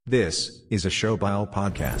This is a Showbile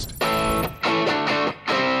podcast.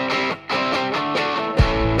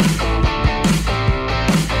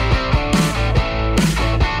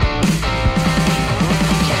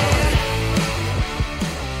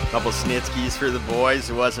 Couple Snitskys for the boys.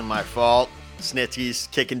 It wasn't my fault.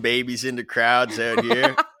 Snitskys kicking babies into crowds out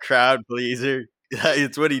here. Crowd pleaser.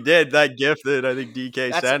 It's what he did. That gift that I think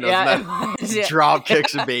DK sent us. Drop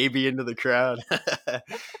kicks a baby into the crowd.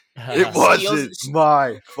 It wasn't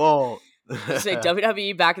my fault. Say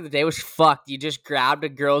WWE back in the day was fucked. You just grabbed a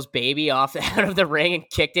girl's baby out of the ring and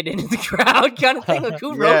kicked it into the crowd, kind of thing. Like,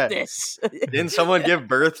 who wrote this? Didn't someone give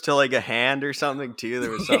birth to like a hand or something too?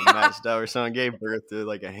 There was something messed up, or someone gave birth to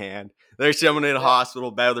like a hand. There's someone in a hospital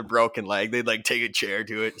about their broken leg. They'd like take a chair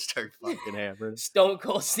to it and start fucking hammering. Stone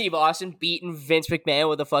Cold Steve Austin beating Vince McMahon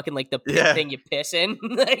with a fucking like the thing you piss in.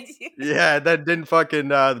 Yeah, that didn't fucking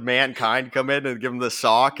Mankind come in and give him the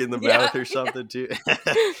sock in the mouth or something too.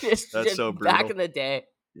 That's so brutal. Back in the day.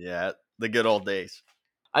 Yeah, the good old days.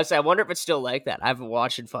 I wonder if it's still like that. I haven't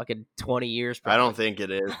watched in fucking 20 years. Probably. I don't think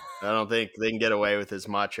it is. I don't think they can get away with as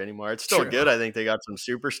much anymore. It's still good. I think they got some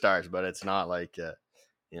superstars, but it's not like,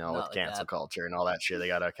 with like cancel culture and all that shit. They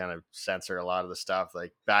got to kind of censor a lot of the stuff.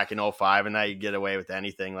 Like back in 2005 and now you get away with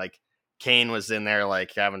anything. Like Kane was in there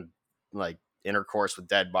like having like intercourse with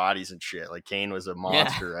dead bodies and shit. Like Kane was a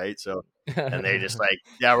monster, right? So, and they just like,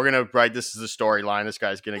 we're going to write, this is the storyline. This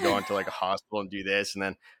guy's going to go into like a hospital and do this and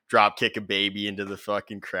then drop kick a baby into the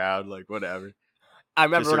fucking crowd. Like whatever. I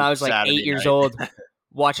remember when I was like Saturday 8 years old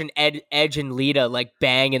watching Edge and Lita like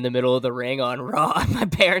bang in the middle of the ring on Raw. My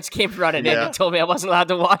parents came running in and told me I wasn't allowed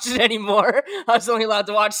to watch it anymore. I was only allowed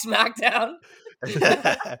to watch SmackDown.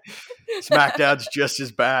 SmackDown's just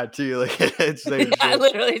as bad too. Like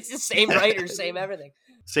literally, it's the same writers, same everything.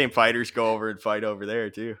 Same fighters go over and fight over there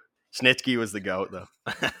too. Snitsky was the GOAT though.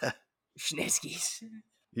 Snitsky's.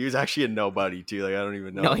 He was actually a nobody too. Like I don't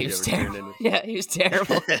even know. No, he was terrible. Yeah, he was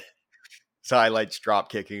terrible. So I like drop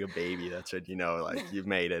kicking a baby. That's what like you've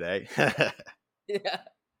made it, eh? Yeah.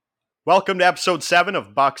 Welcome to episode 7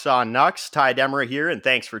 of Bucks on Nucks. Ty Demera here, and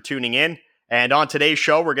thanks for tuning in. And on today's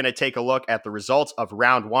show, we're going to take a look at the results of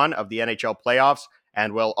round 1 of the NHL playoffs,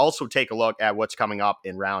 and we'll also take a look at what's coming up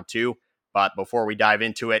in round 2. But before we dive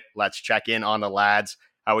into it, let's check in on the lads.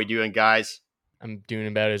 How we doing, guys? I'm doing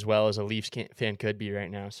about as well as a Leafs fan could be right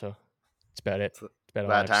now, so that's about it. It's about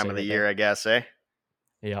that time of the year, I guess, eh?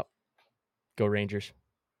 Yep. Go Rangers.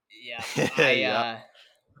 Yeah.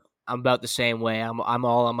 I'm about the same way. I'm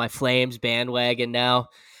all on my Flames bandwagon now.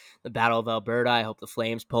 The Battle of Alberta. I hope the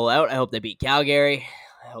Flames pull out. I hope they beat Calgary.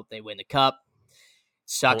 I hope they win the cup.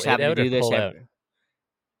 Sucks having to do this.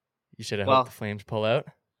 You said I hope the Flames pull out?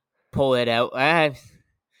 Pull it out.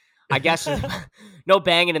 I guess no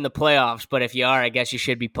banging in the playoffs, but if you are, I guess you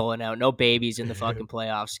should be pulling out. No babies in the fucking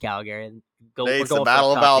playoffs, Calgary. It's the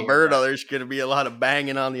Battle of Alberta. There's going to be a lot of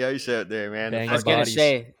banging on the ice out there, man. I was going to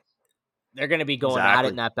say, they're going to be going at it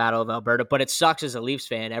in that Battle of Alberta, but it sucks as a Leafs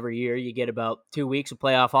fan. Every year you get about 2 weeks of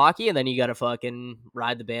playoff hockey, and then you got to fucking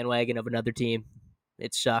ride the bandwagon of another team.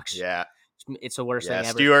 It sucks. Yeah. It's the worst thing ever.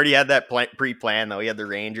 Stu already had that pre-plan, though. He had the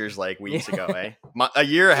Rangers like weeks ago, eh? A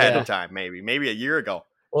year ahead of time, maybe a year ago.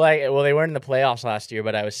 Well, they weren't in the playoffs last year,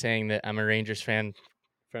 but I was saying that I'm a Rangers fan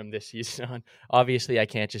from this season on. Obviously, I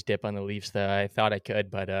can't just dip on the Leafs, though. I thought I could,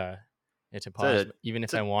 but it's impossible. Even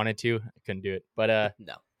if I wanted to, I couldn't do it. But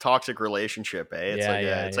no. Toxic relationship, eh?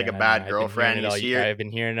 It's like a bad girlfriend. I've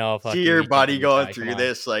been hearing it all. See your buddy going through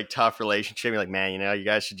this like tough relationship. You're like, man, you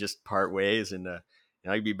guys should just part ways and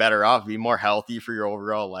you'd be better off, be more healthy for your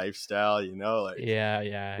overall lifestyle, looking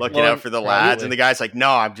out for the lads. And the guy's like, no,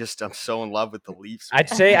 I'm so in love with the Leafs. I'd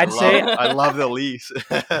say I love the Leafs.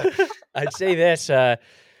 I'd say this,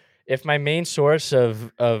 if my main source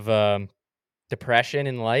of depression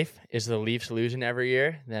in life is the Leafs losing every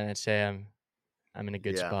year, then I'd say I'm in a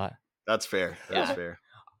good spot. That's fair. That's fair.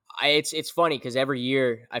 It's funny because every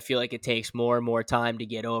year I feel like it takes more and more time to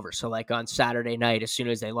get over. So like on Saturday night, as soon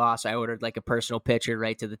as they lost, I ordered like a personal pitcher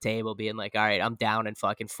right to the table being like, all right, I'm down in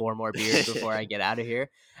fucking 4 more beers before I get out of here.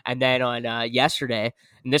 And then on yesterday,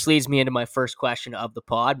 and this leads me into my first question of the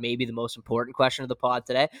pod, maybe the most important question of the pod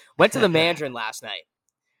today, went to the Mandarin last night.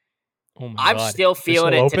 Oh my I'm God. still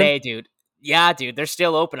feeling it open? today, dude. Yeah, dude, they're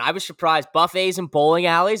still open. I was surprised. Buffets and bowling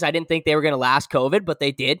alleys, I didn't think they were going to last COVID, but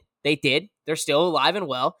they did. They did. They're still alive and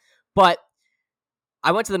well. But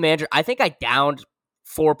I went to the Mandarin. I think I downed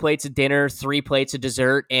 4 plates of dinner, 3 plates of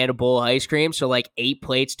dessert, and a bowl of ice cream. So like 8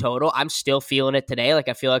 plates total. I'm still feeling it today. Like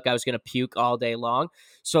I feel like I was going to puke all day long.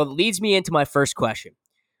 So it leads me into my first question.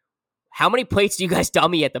 How many plates do you guys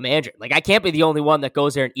dummy at the Mandarin? Like I can't be the only one that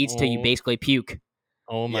goes there and eats till you basically puke.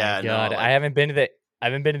 Oh my God. I haven't been to I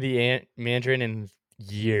haven't been to the Mandarin in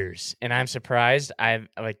years, and I'm surprised.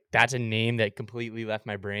 That's a name that completely left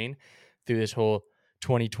my brain through this whole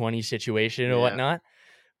 2020 situation and whatnot.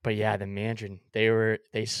 But yeah, the Mandarin,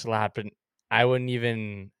 they slapped, and I wouldn't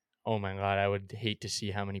even. Oh my God, I would hate to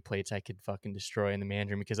see how many plates I could fucking destroy in the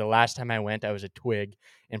Mandarin, because the last time I went, I was a twig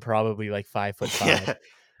and probably like 5'5". Yeah.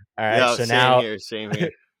 All right, Yeah, so same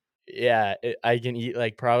here. yeah, I can eat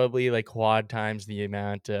like probably like quad times the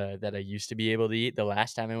amount that I used to be able to eat the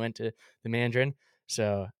last time I went to the Mandarin.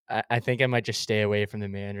 So I think I might just stay away from the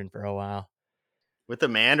Mandarin for a while. With the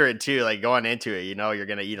Mandarin too, like going into it, you're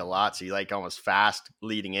gonna eat a lot, so you like almost fast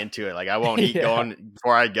leading into it. Like I won't eat going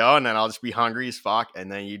before I go, and then I'll just be hungry as fuck, and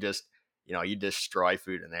then you just you destroy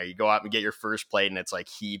food in there. You go out and get your first plate, and it's like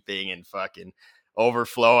heaping and fucking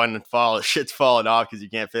overflowing and shit's falling off because you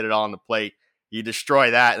can't fit it all on the plate. You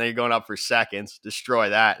destroy that, and then you're going up for seconds, destroy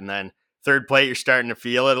that, and then third plate you're starting to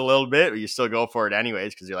feel it a little bit, but you still go for it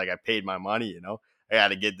anyways because you're like, I paid my money, I got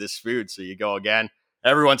to get this food. So you go again.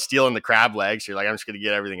 Everyone's stealing the crab legs. You're like, I'm just going to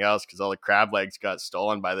get everything else because all the crab legs got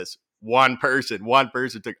stolen by this one person. One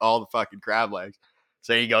person took all the fucking crab legs.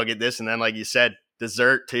 So you go get this. And then, like you said,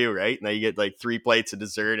 dessert too, right? And then you get like 3 plates of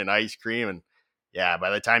dessert and ice cream. And yeah, by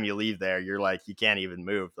the time you leave there, you're like, you can't even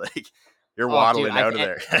move. Like you're waddling out of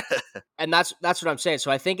there. And that's what I'm saying. So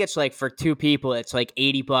I think it's like for 2 people, it's like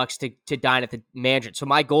 $80 to dine at the Mandarin. So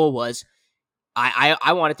my goal was,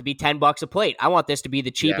 I want it to be $10 a plate. I want this to be the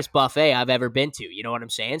cheapest buffet I've ever been to. You know what I'm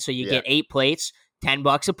saying? So you get 8 plates,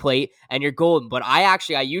 $10 a plate, and you're golden. But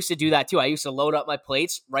I used to do that too. I used to load up my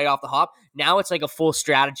plates right off the hop. Now it's like a full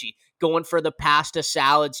strategy. Going for the pasta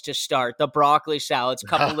salads to start, the broccoli salads,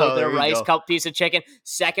 couple little bit of rice, couple piece of chicken.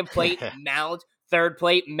 Second plate, mound. Third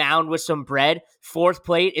plate, mound with some bread. Fourth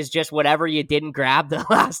plate is just whatever you didn't grab the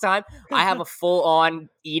last time. I have a full-on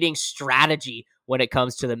eating strategy when it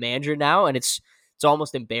comes to the Mandarin now, and it's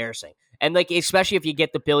almost embarrassing. And like, especially if you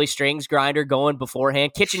get the Billy Strings grinder going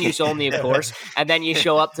beforehand, kitchen use only, of course, and then you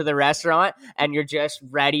show up to the restaurant and you're just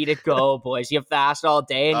ready to go, boys. You fast all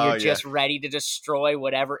day and you're just ready to destroy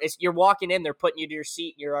whatever. You're walking in, they're putting you to your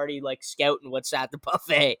seat, and you're already like scouting what's at the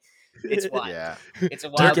buffet. It's wild. Yeah. It's a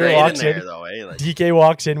wild DK walks in there, in, though, eh? Like, DK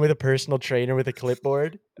walks in with a personal trainer with a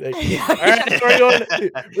clipboard. Like, all right,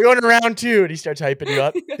 we're going to round 2, and he starts hyping you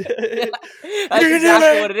up. That's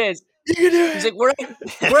exactly what it is. You can do it. He's like, we're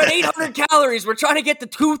at 800 calories. We're trying to get to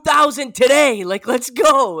 2,000 today. Like, let's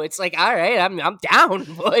go. It's like, all right, I'm down,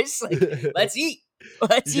 boys. Like, let's eat.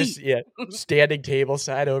 Let's eat. Standing table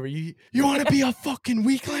side over. You want to be a fucking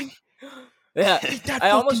weakling? Yeah. Eat that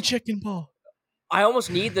fucking chicken ball. I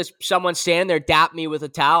almost need someone standing there dap me with a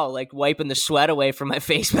towel, like wiping the sweat away from my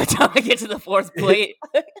face by the time I get to the 4th plate.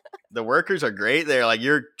 The workers are great. They're like,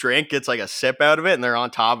 your drink gets like a sip out of it, and they're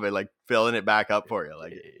on top of it, like filling it back up for you.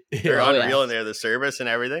 Like they're unreal in there, the service and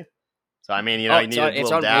everything. So I mean, you need a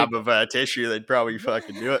little dab of tissue. They'd probably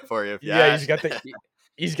fucking do it for you. If you ask.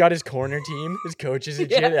 He's got his corner team, his coaches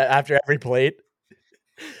and shit after every plate.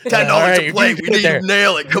 $10 a plate. We need you to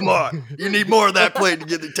nail it. Come on. You need more of that plate to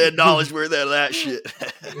get the $10 worth out of that shit.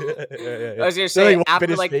 I was going to say, like,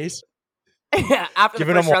 after like, after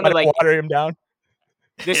giving the first round, they're like, watering him down.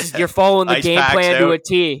 You're following the game plan to a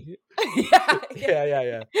T.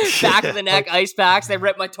 Yeah. Back of the neck, ice packs. They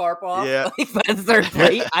rip my tarp off. Yeah. Like, by the 3rd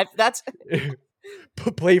plate. That's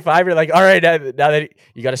play 5. You're like, all right, now that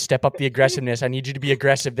you got to step up the aggressiveness. I need you to be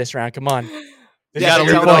aggressive this round. Come on. You got to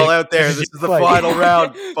leave it all out there. This is the final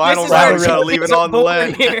round. Final round. We're going to leave it on the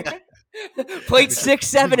land. Plate 6,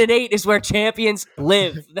 7, and 8 is where champions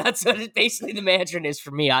live. That's what basically the Mandarin is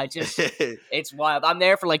for me. It's wild. I'm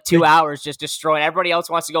there for like 2 hours just destroying. Everybody else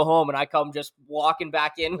wants to go home, and I come just walking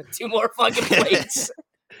back in with 2 more fucking plates.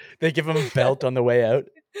 They give him a belt on the way out.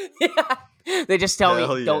 Yeah. They just tell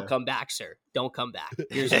me, don't come back, sir. Don't come back.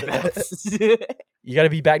 Here's your belt. You got to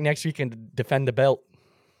be back next week and defend the belt.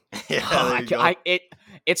 Yeah,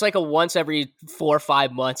 it's like a once every 4 or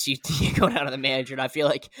 5 months you go down to the Mandarin. I feel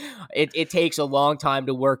like it takes a long time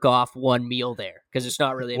to work off one meal there because it's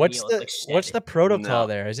not really a meal. What's the protocol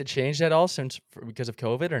there? Has it changed at all because of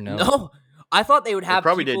COVID or no? No, I thought they would have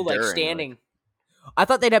people like standing. I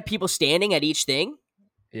thought they'd have people standing at each thing.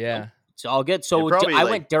 Yeah. It's all good. So I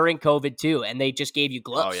went during COVID too, and they just gave you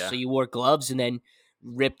gloves. So you wore gloves and then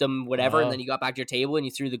ripped them, whatever, and then you got back to your table and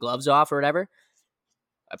you threw the gloves off or whatever.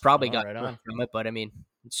 I probably got from it, but I mean,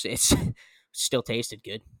 it's still tasted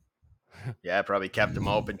good. Yeah, it probably kept them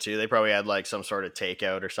open too. They probably had like some sort of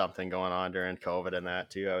takeout or something going on during COVID and that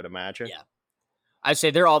too, I would imagine. Yeah. I'd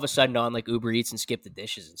say they're all of a sudden on like Uber Eats and Skip the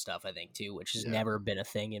Dishes and stuff, I think too, which has never been a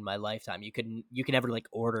thing in my lifetime. You can never like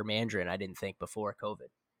order Mandarin, I didn't think, before COVID.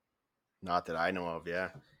 Not that I know of,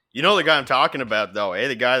 yeah. You know the guy I'm talking about, though,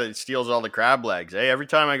 the guy that steals all the crab legs. Every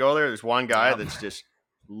time I go there's one guy that's just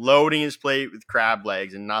loading his plate with crab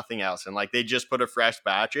legs and nothing else. And like they just put a fresh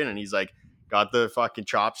batch in, and he's like got the fucking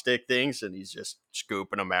chopstick things, and he's just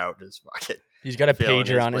scooping them out. Just fucking. He's got a filling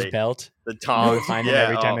pager on his plate. belt. The tongs, find him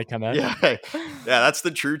every time they come out. Yeah, that's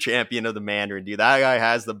the true champion of the Mandarin, dude. That guy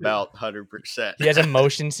has the belt, 100%. He has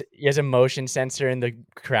a motion sensor in the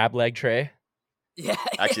crab leg tray. Yeah,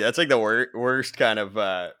 actually, that's like the worst kind of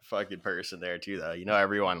fucking person there too, though. You know,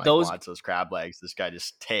 everyone like wants those crab legs. This guy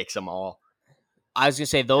just takes them all. I was gonna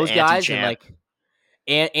say those guys and like.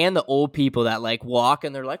 And the old people that like walk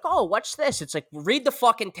and they're like, oh, what's this? It's like, read the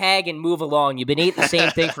fucking tag and move along. You've been eating the same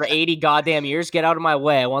thing for 80 goddamn years. Get out of my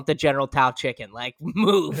way. I want the General Tao chicken. Like,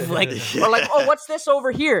 move. Like, or like, oh, what's this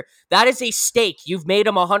over here? That is a steak. You've made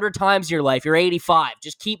them 100 times in your life. You're 85.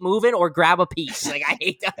 Just keep moving or grab a piece. Like, I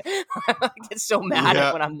hate that. I get so mad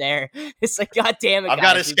at when I'm there. It's like, God damn it, I've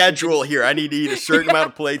got a schedule here. I need to eat a certain amount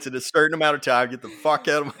of plates in a certain amount of time. Get the fuck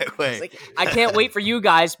out of my way. It's like, I can't wait for you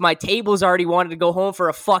guys. My table's already wanted to go home for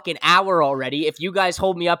a fucking hour already. If you guys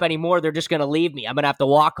hold me up anymore, they're just gonna leave me. I'm gonna have to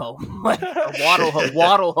walk home, or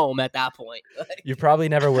waddle home at that point. You've probably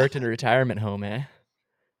never worked in a retirement home, eh?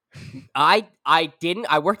 I didn't.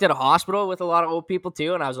 I worked at a hospital with a lot of old people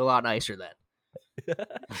too, and I was a lot nicer then.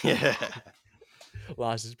 Yeah.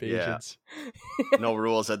 Lost his patience. Yeah. No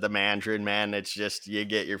rules at the Mandarin, man. It's just you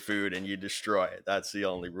get your food and you destroy it. That's the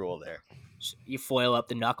only rule there. You foil up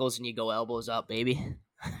the knuckles and you go elbows up, baby.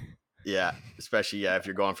 Yeah, especially if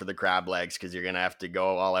you're going for the crab legs, because you're going to have to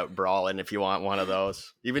go all out brawling if you want one of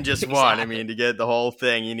those. Even just one. I mean, to get the whole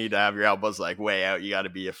thing, you need to have your elbows like way out. You got to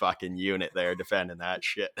be a fucking unit there defending that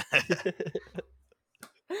shit.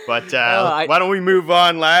 But why don't we move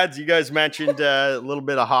on, lads? You guys mentioned a little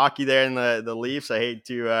bit of hockey there in the Leafs. I hate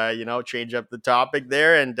to, change up the topic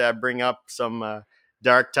there and bring up some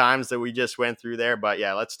dark times that we just went through there. But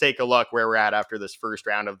yeah, let's take a look where we're at after this first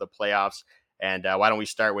round of the playoffs. And why don't we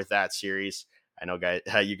start with that series? I know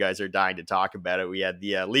how you guys are dying to talk about it. We had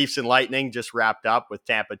the Leafs and Lightning just wrapped up with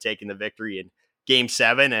Tampa taking the victory in Game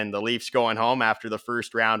 7 and the Leafs going home after the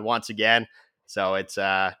first round once again. So it's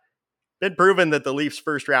been proven that the Leafs'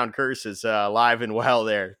 first round curse is alive and well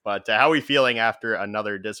there. But how are we feeling after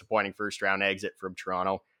another disappointing first round exit from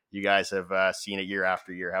Toronto? You guys have seen it year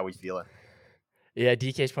after year. How are we feeling? Yeah,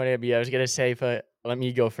 DK's pointed at me. I was going to say, but let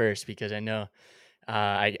me go first because I know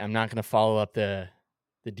I'm not going to follow up the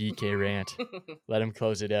DK rant. Let him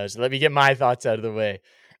close it out. So let me get my thoughts out of the way.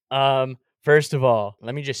 First of all,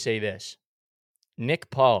 let me just say this. Nick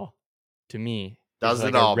Paul, to me, does like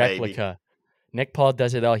it all, replica. baby. Nick Paul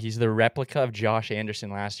does it all. He's the replica of Josh Anderson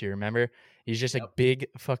last year. Remember? He's just a big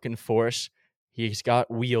fucking force. He's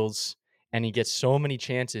got wheels, and he gets so many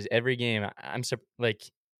chances every game. I'm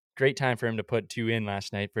great time for him to put 2 in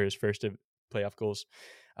last night for his first playoff goals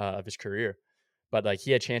of his career. But like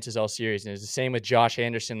he had chances all series, and it's the same with Josh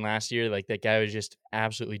Anderson last year. Like that guy was just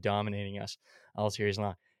absolutely dominating us all series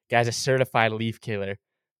long. Guy's a certified Leaf killer.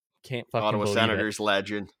 Can't fucking Ottawa believe Senators it.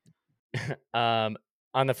 legend.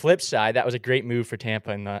 On the flip side, that was a great move for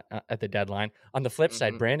Tampa at the deadline. On the flip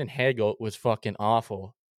side, Brandon Hagel was fucking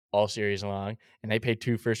awful all series long, and they paid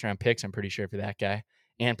 2 first-round picks, I'm pretty sure, for that guy,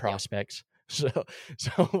 and prospects. So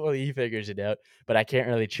well, he figures it out. But I can't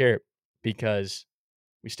really chirp because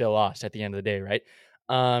we still lost at the end of the day,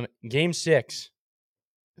 right? Game 6,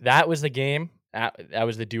 that was the game. That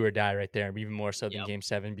was the do or die right there, even more so than Game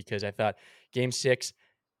 7, because I thought Game 6,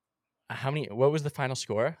 what was the final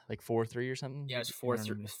score? Like 4-3 or something? Yeah, it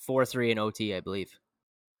was 4-3 in OT, I believe.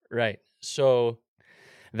 Right. So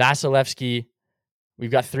Vasilevskiy,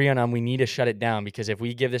 we've got 3 on him. We need to shut it down because if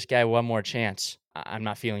we give this guy one more chance, I'm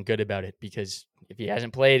not feeling good about it because if he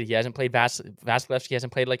hasn't played. Vasilevskiy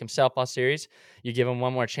hasn't played like himself all series. You give him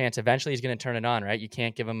one more chance. Eventually he's going to turn it on, right? You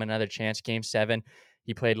can't give him another chance. Game 7,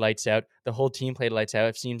 he played lights out. The whole team played lights out.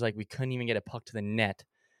 It seems like we couldn't even get a puck to the net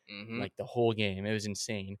like the whole game. It was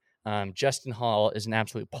insane. Justin Hall is an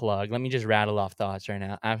absolute plug. Let me just rattle off thoughts right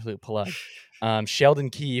now. Absolute plug. Sheldon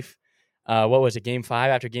Keefe, what was it, Game 5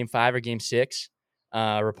 after Game 5 or Game 6?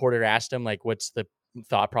 A reporter asked him, like, what's the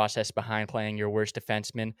thought process behind playing your worst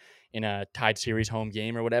defenseman in a tied series home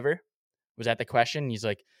game or whatever? Was that the question? He's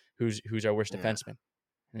like, who's our worst defenseman?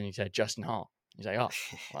 And he said, Justin Hall. He's like, oh,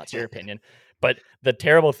 well, that's your opinion. But the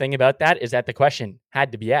terrible thing about that is that the question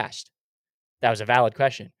had to be asked. That was a valid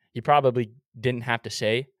question. He probably didn't have to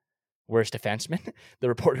say worst defenseman. The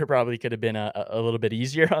reporter probably could have been a little bit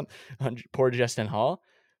easier on poor Justin Hall.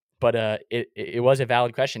 But it was a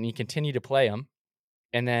valid question. He continued to play him.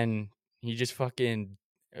 And then he just fucking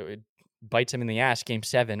bites him in the ass Game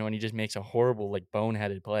 7 when he just makes a horrible, like,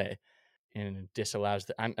 boneheaded play. and disallows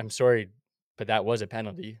the. I'm sorry, but that was a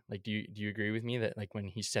penalty. Like, do you agree with me that like when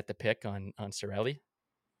he set the pick on Cirelli?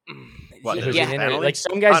 What, It was Yeah, an penalty? like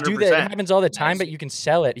some guys do that. It 100%. happens all the time, but you can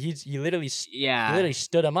sell it. He literally yeah.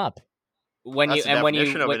 stood him up. That's the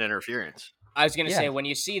definition of an interference. I was going to Yeah. say, when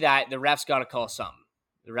you see that, the ref's got to call something.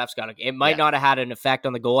 The ref's got to. It might Yeah. not have had an effect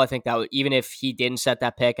on the goal. I think that even if he didn't set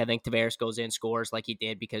that pick, I think Tavares goes in, scores like he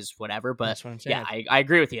did because whatever. But That's what I'm saying. yeah, I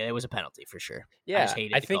agree with you. It was a penalty for sure. Yeah, I just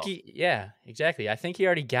hated the think call. exactly. I think he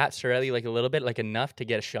already got Cirelli like a little bit, like enough to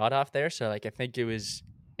get a shot off there. So like I think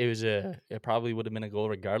it probably would have been a goal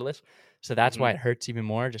regardless. So that's why it hurts even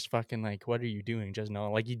more. Just fucking like, what are you doing? Just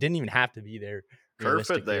no, like you didn't even have to be there.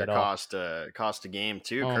 Kerfoot there at all. cost a game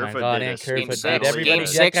too. Oh Kerfoot my God, did and a Kerfoot Game did. six, Everybody- game that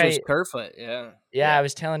six guy- was Kerfoot. Yeah, I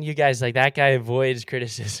was telling you guys, like that guy avoids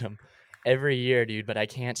criticism every year, dude. But I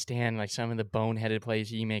can't stand like some of the boneheaded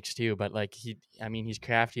plays he makes too. But like he's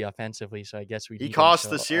crafty offensively, so I guess we. He beat cost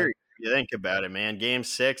him, the so, series. If you think about it, man. Game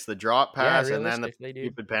 6, the drop pass, and then the realistically, dude.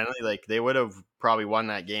 stupid penalty. Like they would have probably won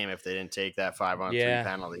that game if they didn't take that 5-on-3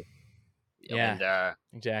 penalty. Yeah, And,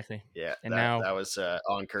 exactly. yeah, And that was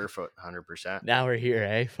on Kerfoot, 100%. Now we're here,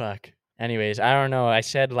 eh? Fuck. Anyways, I don't know. I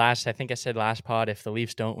think I said last pod, if the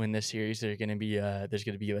Leafs don't win this series, there's gonna be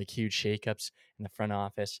like huge shakeups in the front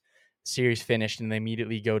office. Series finished, and they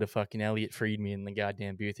immediately go to fucking Elliot Friedman in the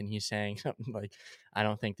goddamn booth, and he's saying something like, I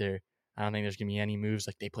don't think there's gonna be any moves.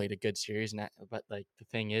 Like they played a good series, but like the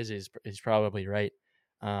thing is probably right.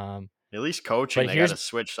 At least coaching, but they got to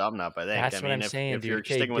switch something up. I think. That's what I'm saying, if dude. you're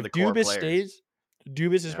sticking with the core Dubas players,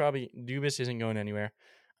 Dubas isn't going anywhere.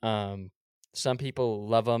 Some people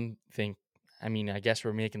love him. I guess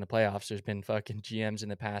we're making the playoffs. There's been fucking GMs in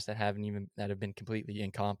the past that have been completely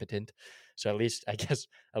incompetent. So at least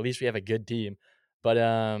we have a good team. But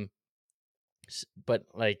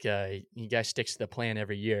he guy sticks to the plan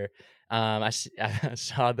every year. I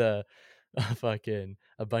saw the fucking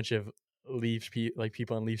a bunch of Leafs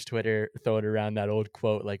people on Leafs Twitter throwing around that old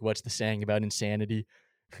quote, like, what's the saying about insanity?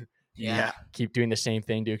 Yeah. Keep doing the same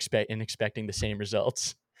thing expecting the same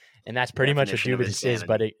results. And that's pretty much what Definition of Dubas is,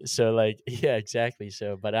 but yeah, exactly.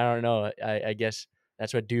 So, but I don't know. I guess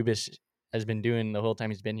that's what Dubas has been doing the whole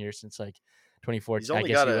time he's been here since like 2014. I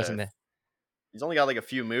guess he wasn't there. He's only got like a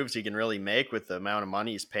few moves he can really make with the amount of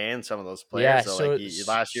money he's paying some of those players. Yeah, so like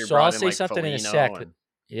last year so brought I'll in say like something in a Foligno sec.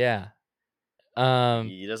 Yeah.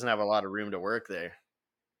 He doesn't have a lot of room to work there.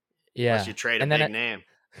 Yeah. Unless you trade a big name.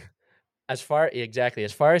 As far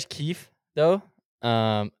as Keefe though,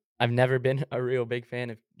 I've never been a real big fan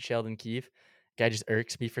of Sheldon Keefe. Guy just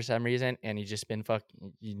irks me for some reason, and he's just been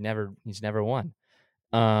he's never won.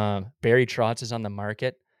 Barry Trotz is on the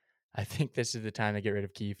market. I think this is the time to get rid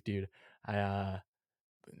of Keefe, dude.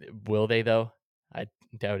 Will they though? I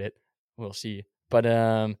doubt it. We'll see. But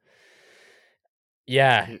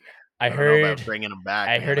yeah, I heard about bringing him back.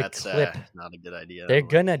 I heard a that's clip. Not a good idea. They're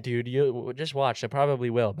gonna, dude. You just watch. They probably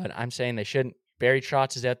will, but I'm saying they shouldn't. Barry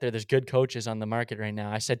Trotz is out there. There's good coaches on the market right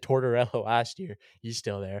now. I said Tortorella last year. He's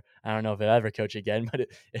still there. I don't know if he'll ever coach again, but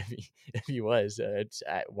if he was,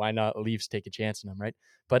 why not Leafs take a chance on him, right?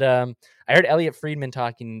 But I heard Elliot Friedman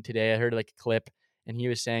talking today. I heard like a clip, and he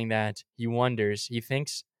was saying that he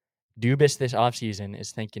thinks Dubas this offseason is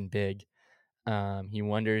thinking big. He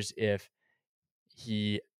wonders if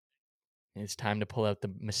it's time to pull out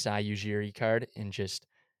the Masai Ujiri card and just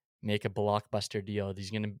make a blockbuster deal.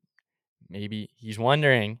 He's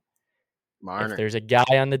wondering Marner. if there's a guy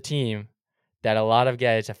on the team that a lot of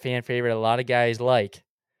guys, a fan favorite, a lot of guys like,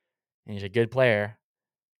 and he's a good player,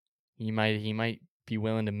 he might be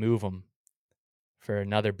willing to move him for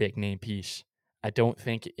another big name piece. I don't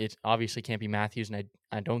think it obviously can't be Matthews, and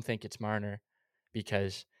I don't think it's Marner,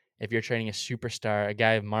 because if you're trading a superstar, a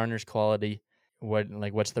guy of Marner's quality,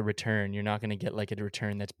 what's the return? You're not going to get like a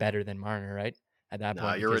return that's better than Marner, right? At that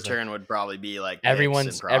point, your return would probably be like everyone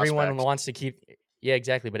wants to keep. Yeah,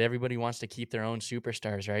 exactly. But everybody wants to keep their own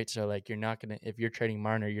superstars, right? So like if you're trading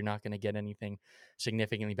Marner, you're not gonna get anything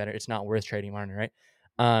significantly better. It's not worth trading Marner,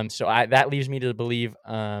 right? So that leaves me to believe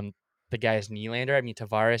the guy is Nylander. I mean,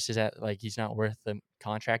 Tavares is he's not worth the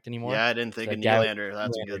contract anymore. Yeah, I didn't think of Nylander.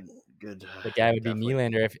 That's a good. The guy would be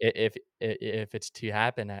Nylander if it's to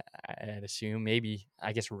happen. I'd assume maybe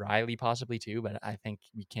I guess Riley possibly too, but I think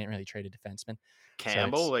we can't really trade a defenseman.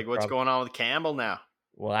 Campbell, so what's going on with Campbell now?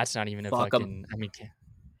 Well, that's not even a Fuck fucking. him.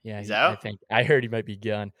 Yeah, he's out. I think I heard he might be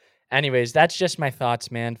gone. Anyways, that's just my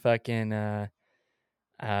thoughts, man. Fucking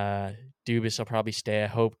Dubas will probably stay. I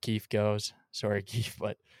hope Keefe goes. Sorry, Keefe,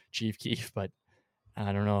 but Chief Keefe, but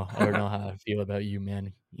I don't know. I don't know how I feel about you,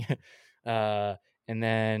 man. And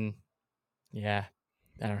then, yeah,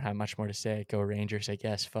 I don't have much more to say. Go Rangers, I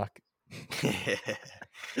guess. Fuck.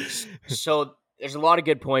 So there's a lot of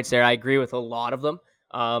good points there. I agree with a lot of them.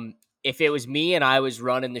 If it was me and I was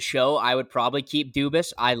running the show, I would probably keep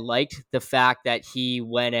Dubas. I liked the fact that he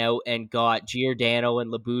went out and got Giordano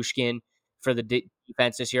and Lyubushkin for the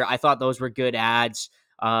defense this year. I thought those were good ads.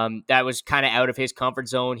 That was kind of out of his comfort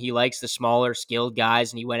zone. He likes the smaller, skilled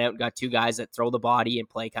guys, and he went out and got two guys that throw the body and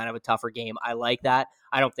play kind of a tougher game. I like that.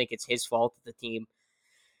 I don't think it's his fault that the team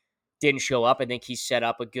didn't show up. I think he set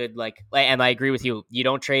up a good, and I agree with you. You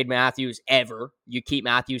don't trade Matthews ever. You keep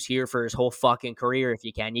Matthews here for his whole fucking career if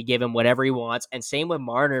you can. You give him whatever he wants. And same with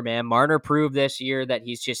Marner, man. Marner proved this year that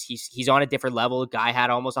he's on a different level. The guy had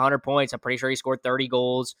almost 100 points. I'm pretty sure he scored 30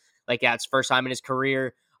 goals. That's first time in his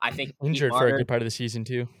career. I think injured for a good part of the season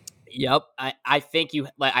too. Yep. I think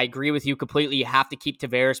I agree with you completely. You have to keep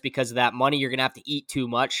Tavares because of that money. You're going to have to eat too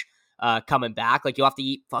much. Coming back, you'll have to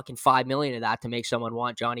eat fucking $5 million of that to make someone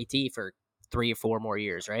want Johnny T for 3 or 4 more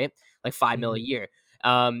years, right? Like $5 million a year.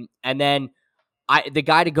 And then the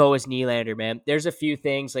guy to go is Nylander, man. There's a few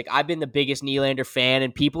things. I've been the biggest Nylander fan,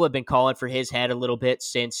 and people have been calling for his head a little bit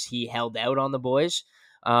since he held out on the boys.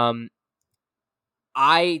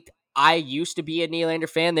 I used to be a Nylander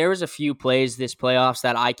fan. There was a few plays this playoffs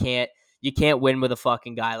that you can't win with a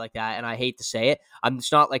fucking guy like that, and I hate to say it.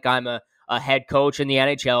 It's not like I'm a head coach in the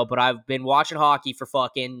NHL, but I've been watching hockey for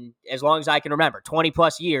fucking as long as I can remember, 20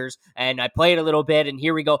 plus years, and I played a little bit, and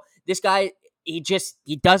here we go. This guy, he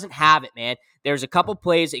doesn't have it, man. There's a couple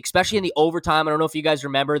plays, especially in the overtime. I don't know if you guys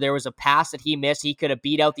remember, there was a pass that he missed. He could have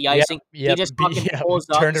beat out the icing. Yep, he just fucking pulls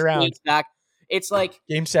up, turned around, back. It's like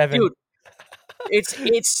Game 7, dude.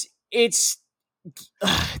 It's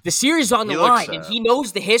the series is on the line, and he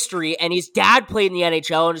knows the history, and his dad played in the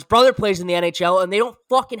NHL, and his brother plays in the NHL, and they don't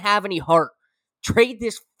fucking have any heart. Trade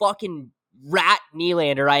this fucking rat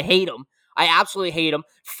Nylander. I hate him. I absolutely hate him.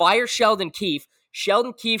 Fire Sheldon Keefe.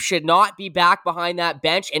 Sheldon Keefe should not be back behind that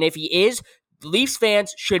bench, and if he is, Leafs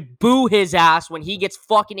fans should boo his ass when he gets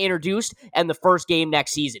fucking introduced in the first game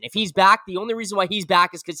next season. If he's back, the only reason why he's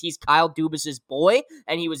back is because he's Kyle Dubas' boy,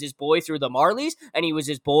 and he was his boy through the Marlies, and he was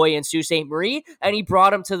his boy in Sault Ste. Marie, and he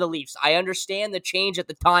brought him to the Leafs. I understand the change at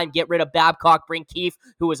the time. Get rid of Babcock, bring Keefe,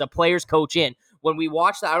 who was a player's coach, in. When we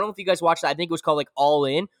watched that, I don't know if you guys watched that. I think it was called All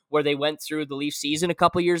In, where they went through the Leafs season a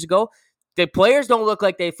couple years ago. The players don't look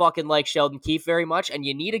like they fucking like Sheldon Keefe very much, and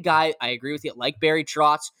you need a guy, I agree with you, like Barry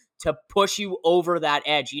Trotz, to push you over that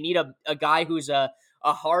edge. You need a guy who's a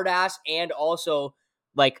hard ass and also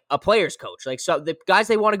a player's coach. So the guys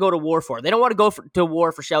they want to go to war for. They don't want to go to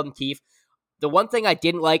war for Sheldon Keefe. The one thing I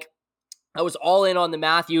didn't like, I was all in on the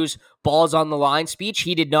Matthews balls on the line speech.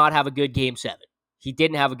 He did not have a good Game 7. He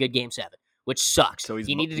didn't have a good Game 7, which sucks. So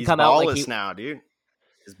he needed to come out like now, dude.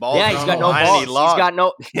 His balls. Yeah, he's got no balls.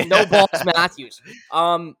 He's got no balls, Matthews.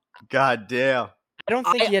 God damn. I don't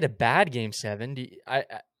think he had a bad Game 7.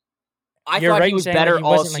 I thought he was better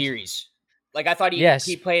all series. I thought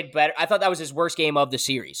he played better. I thought that was his worst game of the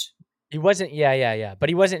series. He wasn't, yeah. But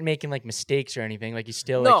he wasn't making mistakes or anything. He's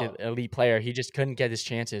still an elite player. He just couldn't get his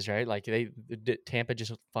chances, right? Tampa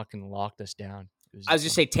just fucking locked us down. I was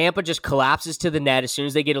just say Tampa just collapses to the net. As soon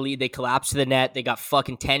as they get a lead, they collapse to the net. They got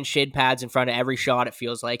fucking 10 shin pads in front of every shot, it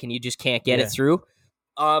feels like, and you just can't get it through.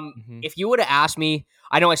 If you would have asked me,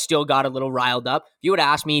 I know I still got a little riled up. If you would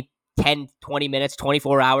have asked me 10, 20 minutes,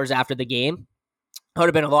 24 hours after the game, I would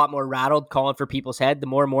have been a lot more rattled calling for people's head. The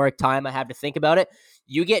more and more time I have to think about it.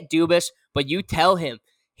 You get Dubas, but you tell him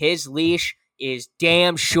his leash is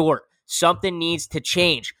damn short. Something needs to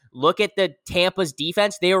change. Look at the Tampa's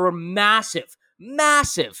defense. They were massive.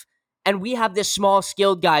 And we have this small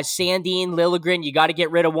skilled guys, Sandin, Liljegren. You got to get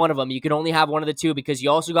rid of one of them. You can only have one of the two because you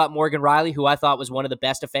also got Morgan Rielly, who I thought was one of the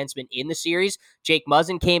best defensemen in the series. Jake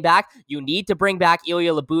Muzzin came back. You need to bring back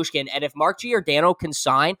Ilya Lyubushkin. And if Mark Giordano can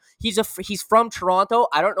sign, he's from Toronto.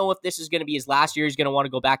 I don't know if this is going to be his last year. He's going to want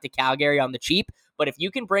to go back to Calgary on the cheap. But if you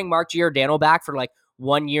can bring Mark Giordano back for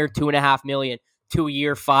 1 year, $2.5 million, 2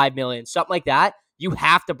 year, $5 million, something like that, you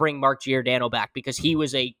have to bring Mark Giordano back because he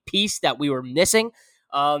was a piece that we were missing.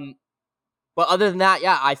 But other than that,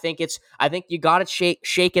 yeah, I think you got to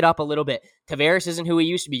shake it up a little bit. Tavares isn't who he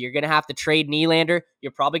used to be. You're going to have to trade Nylander.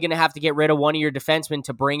 You're probably going to have to get rid of one of your defensemen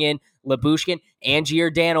to bring in Lyubushkin and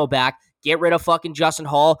Giordano back. Get rid of fucking Justin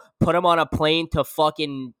Hall. Put him on a plane to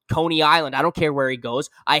fucking Coney Island. I don't care where he goes.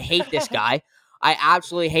 I hate this guy. I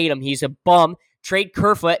absolutely hate him. He's a bum. Trade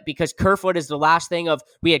Kerfoot because Kerfoot is the last thing of...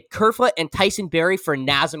 We had Kerfoot and Tyson Barrie for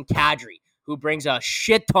Nazem Kadri, who brings a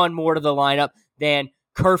shit ton more to the lineup than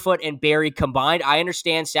Kerfoot and Barrie combined. I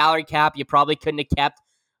understand salary cap. You probably couldn't have kept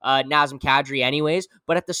Nazem Kadri anyways.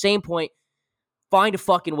 But at the same point, find a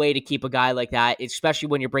fucking way to keep a guy like that, especially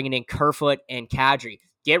when you're bringing in Kerfoot and Kadri.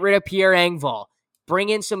 Get rid of Pierre Engvall. Bring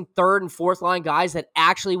in some third and fourth line guys that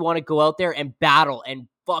actually want to go out there and battle and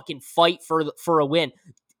fucking fight for a win.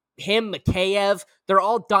 Him, Mikheyev, they're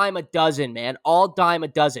all dime a dozen, man. All dime a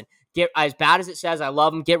dozen. Get as bad as it says, I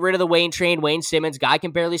love him. Get rid of the Wayne train. Wayne Simmons, guy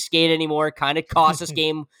can barely skate anymore. Kind of cost us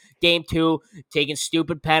game 2, taking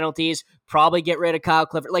stupid penalties. Probably get rid of Kyle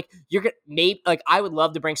Clifford. Like you're gonna maybe like I would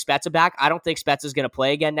love to bring Spezza back. I don't think Spezza's gonna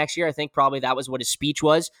play again next year. I think probably that was what his speech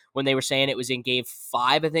was when they were saying it was in game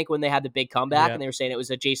 5. I think when they had the big comeback and they were saying it was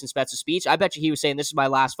a Jason Spezza speech. I bet you he was saying this is my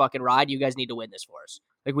last fucking ride. You guys need to win this for us.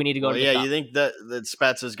 Like we need to go to the cup. You think that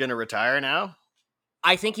Spezza's gonna retire now?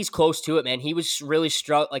 I think he's close to it, man. He was really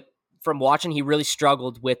from watching, he really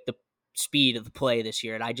struggled with the speed of the play this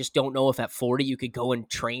year. And I just don't know if at 40 you could go and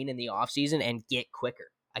train in the offseason and get quicker.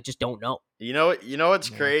 I just don't know. You know what's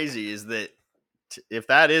crazy is that if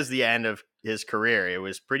that is the end of his career, it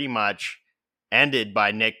was pretty much ended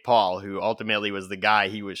by Nick Paul, who ultimately was the guy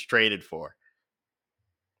he was traded for.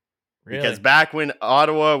 Really? Because back when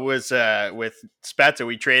Ottawa was with Spezza,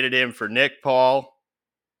 we traded him for Nick Paul,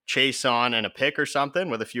 Chason, and a pick or something,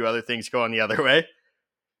 with a few other things going the other way.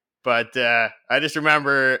 But I just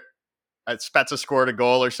remember Spezza scored a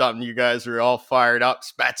goal or something. You guys were all fired up.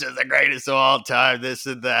 Spezza's the greatest of all time, this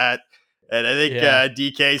and that. And I think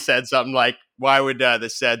DK said something like, why would the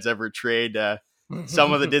Seds ever trade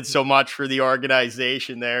someone that did so much for the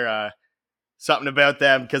organization there? Something about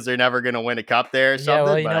them because they're never going to win a cup there or something. Yeah,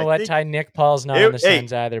 well, you know what, Ty? Nick Paul's not on the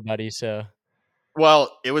Sens either, buddy, so...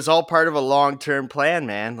 Well, it was all part of a long-term plan,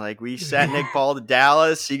 man. Like, we sent Nick Paul to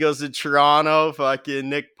Dallas. He goes to Toronto. Fucking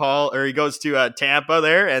Nick Paul, or he goes to Tampa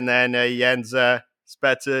there, and then he ends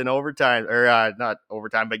Spezza in overtime, or not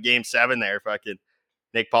overtime, but Game 7 there. Fucking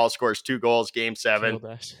Nick Paul scores 2 goals, Game 7,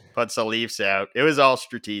 puts the Leafs out. It was all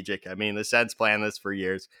strategic. I mean, the Sens planned this for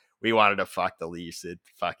years. We wanted to fuck the Leafs in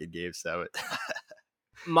fucking Game 7.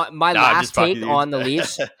 my last take on the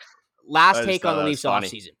Leafs. Last take on the Leafs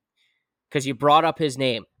offseason. Because you brought up his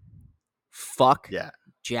name. Fuck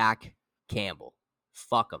Jack Campbell.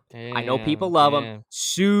 Fuck him. Damn, I know people love him.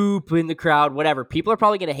 Soup in the crowd, whatever. People are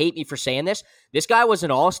probably going to hate me for saying this. This guy was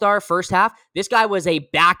an all-star first half. This guy was a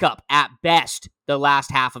backup at best the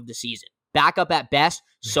last half of the season. Backup at best.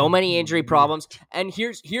 So many injury problems. And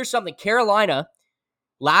here's something. Carolina,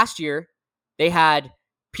 last year, they had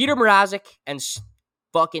Peter Mrazek and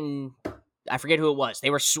fucking... I forget who it was. They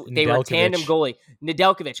were a tandem goalie.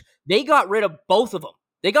 Nedeljkovic. They got rid of both of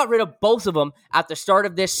them. At the start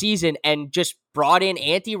of this season and just brought in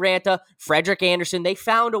Antti Ranta, Frederik Andersen. They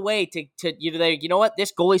found a way to you know what?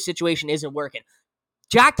 This goalie situation isn't working.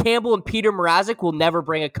 Jack Campbell and Peter Mrazek will never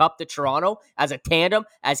bring a cup to Toronto as a tandem,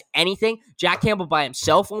 as anything. Jack Campbell by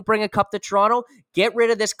himself won't bring a cup to Toronto. Get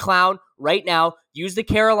rid of this clown right now. Use the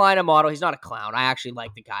Carolina model. He's not a clown. I actually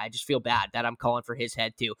like the guy. I just feel bad that I'm calling for his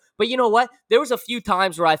head too. But you know what? There was a few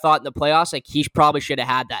times where I thought in the playoffs, like he probably should have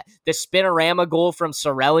had that. The spinorama goal from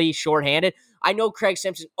Cirelli, shorthanded. I know Craig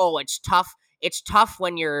Simpson. Oh, it's tough. It's tough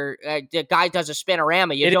when the guy does a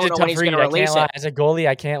spinorama. You don't know when he's going to release it. As a goalie,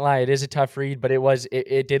 I can't lie. It is a tough read, but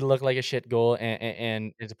it did look like a shit goal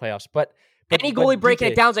and it's a playoffs. But any goalie breaking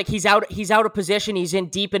it down is like he's out of position. He's in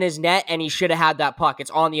deep in his net, and he should have had that puck.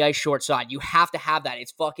 It's on the ice short side. You have to have that.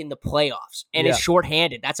 It's fucking the playoffs, and it's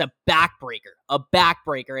shorthanded. That's a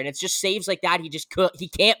backbreaker, and it's just saves like that. He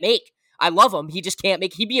can't make. I love him. He just can't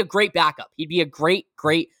make. He'd be a great backup. He'd be a great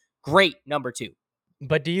number 2.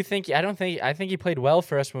 But do you think? I think he played well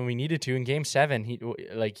for us when we needed to in Game 7. He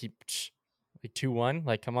 2-1.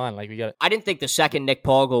 Like, come on, like we got. I didn't think the second Nick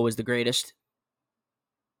Paul goal was the greatest.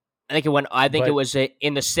 I think it was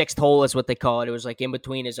in the 6th hole, is what they call it. It was like in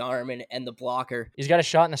between his arm and the blocker. He's got a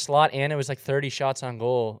shot in the slot, and it was like 30 shots on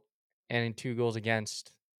goal, and 2 goals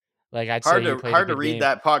against. Like hard to read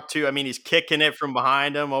that puck too. I mean, he's kicking it from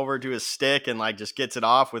behind him over to his stick and like just gets it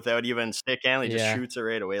off without even stick handling. He just shoots it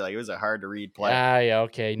right away. Like it was a hard to read play.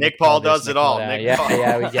 Okay. Nick Paul does it all. We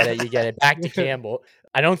get it. You get it. Back to Campbell.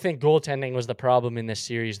 I don't think goaltending was the problem in this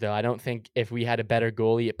series, though. I don't think if we had a better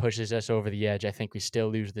goalie, it pushes us over the edge. I think we still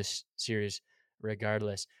lose this series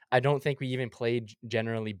regardless. I don't think we even played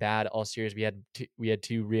generally bad all series. We had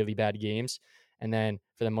 2 really bad games, and then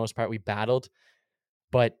for the most part, we battled.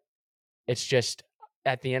 But it's just,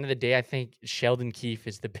 at the end of the day, I think Sheldon Keefe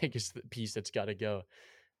is the biggest piece that's got to go.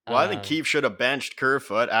 Well, I think Keefe should have benched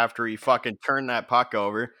Kerfoot after he fucking turned that puck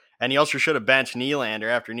over. And he also should have benched Nylander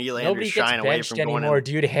after Nylander's shying away from going anymore.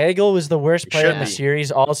 Dude, Hagel was the worst player in the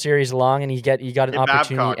series, all series long, and he got an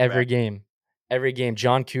opportunity every game. Every game.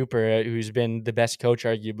 John Cooper, who's been the best coach,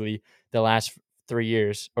 arguably, the last 3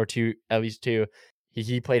 years, or 2, at least 2,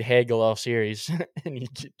 he played Hagel all series, and he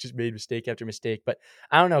just made mistake after mistake. But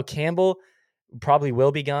I don't know, Campbell, probably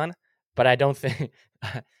will be gone, but I don't think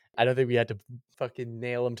we had to fucking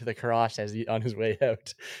nail him to the cross on his way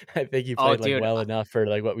out. I think he Oh, played like dude, well enough for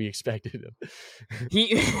like what we expected him.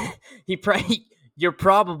 he you're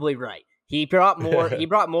probably right. He brought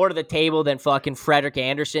more to the table than fucking Frederick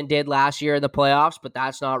Anderson did last year in the playoffs, but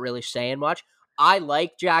that's not really saying much. I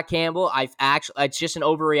like Jack Campbell. It's just an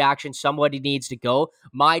overreaction. Somebody needs to go.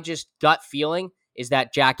 My just gut feeling is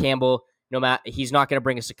that Jack Campbell, he's not going to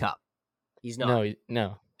bring us a cup. He's not.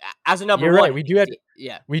 No. As a number You're one, right. We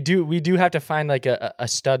do have to find like a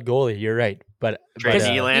stud goalie. You're right, but Trade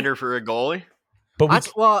Nylander for a goalie.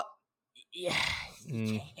 But yeah.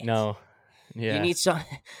 No. Yeah. You need some.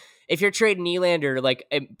 If you're trading Nylander, like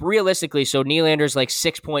realistically, so Nylander's like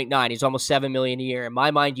 6.9. He's almost $7 million a year. In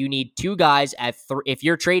my mind, you need two guys at if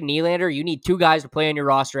you're trading Nylander, you need two guys to play on your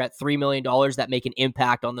roster at $3 million that make an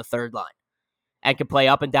impact on the third line and can play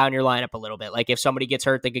up and down your lineup a little bit. Like if somebody gets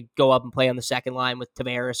hurt, they could go up and play on the second line with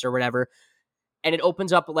Tavares or whatever. And it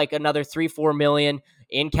opens up like another $3-4 million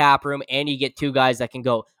in cap room, and you get two guys that can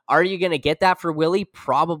go. Are you going to get that for Willie?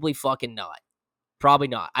 Probably fucking not. Probably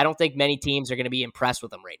not. I don't think many teams are going to be impressed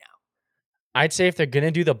with him right now. I'd say if they're going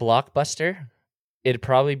to do the blockbuster, it'd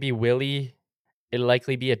probably be Willie. It'd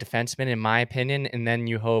likely be a defenseman, in my opinion. And then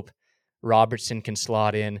you hope Robertson can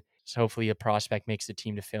slot in. So hopefully a prospect makes the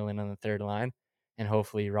team to fill in on the third line. And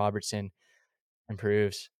hopefully Robertson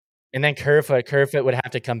improves. And then Kerfoot would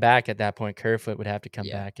have to come back at that point. Kerfoot would have to come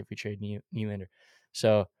back if we trade Nylander.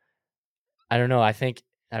 So I don't know. I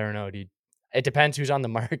don't know, dude. It depends who's on the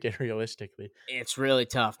market realistically. It's really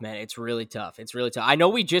tough, man. It's really tough. I know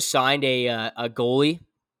we just signed a goalie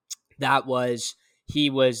he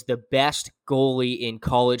was the best goalie in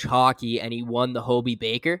college hockey, and he won the Hobey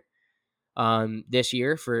Baker this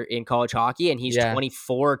year in college hockey, and he's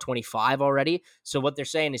 24 or 25 already. So what they're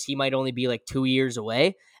saying is he might only be like 2 years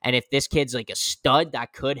away. And if this kid's like a stud,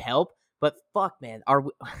 that could help. But fuck, man, I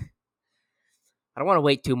don't want to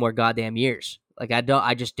wait 2 more goddamn years. Like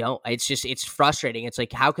I just don't. It's frustrating. It's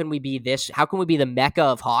like, how can we be the mecca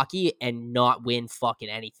of hockey and not win fucking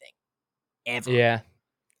anything ever? Yeah.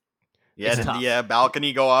 Yeah, did the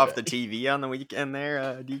balcony go off the TV on the weekend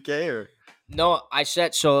there, DK? Or no, I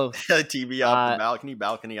said so. TV off the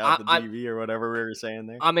balcony off the TV, or whatever we were saying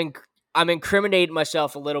there. I'm incriminating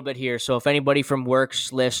myself a little bit here, so if anybody from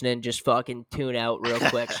work's listening, just fucking tune out real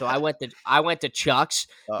quick. So I went to Chuck's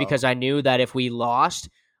because I knew that if we lost,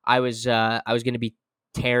 I was going to be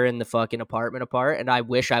tearing the fucking apartment apart, and I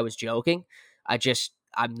wish I was joking.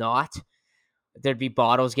 I'm not. There'd be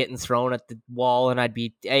bottles getting thrown at the wall, and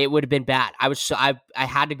it would have been bad. I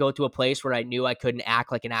had to go to a place where I knew I couldn't act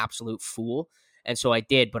like an absolute fool, and so I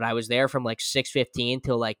did. But I was there from like 6:15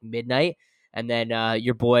 till like midnight, and then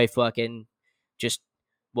your boy fucking just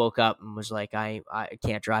woke up and was like, I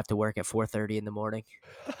can't drive to work at 4:30 in the morning.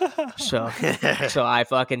 So I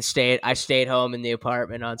fucking stayed home in the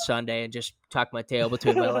apartment on Sunday and just tucked my tail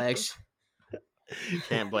between my legs.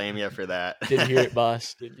 Can't blame you for that. Didn't hear it,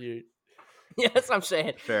 boss. Didn't hear it. Yeah, that's what I'm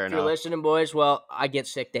saying. Fair enough. If you're listening, boys, well, I get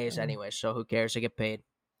sick days anyway, so who cares? I get paid.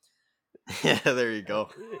 Yeah, there you go.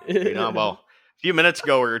 Well, a few minutes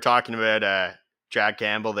ago we were talking about Jack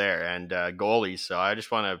Campbell there and goalies, so I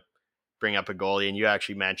just want to bring up a goalie, and you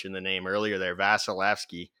actually mentioned the name earlier there,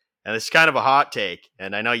 Vasilevskiy. And it's kind of a hot take,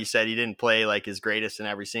 and I know you said he didn't play like his greatest in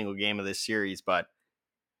every single game of this series, but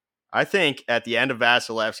I think at the end of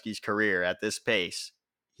Vasilevskiy's career at this pace,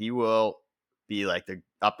 he will be like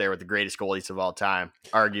up there with the greatest goalies of all time,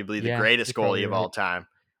 arguably the greatest goalie of all time,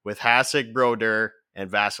 with Hasek, Brodeur, and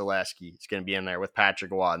Vasilevskiy. It's going to be in there with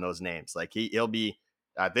Patrick Waugh and those names. Like he'll be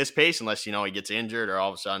at this pace, unless he gets injured or all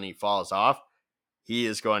of a sudden he falls off. He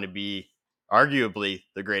is going to be arguably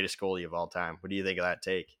the greatest goalie of all time. What do you think of that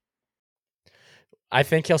take? I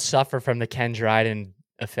think he'll suffer from the Ken Dryden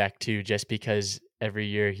effect too, just because every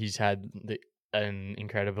year he's had an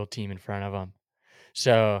incredible team in front of him.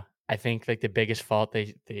 So I think like the biggest fault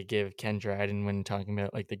they give Ken Dryden when talking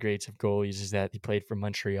about like the greats of goalies is that he played for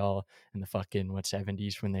Montreal in the fucking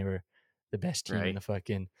 70s when they were the best team in the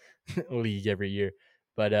fucking league every year.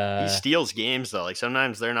 But he steals games though. Like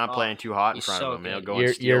sometimes they're not playing too hot in front of him. He'll go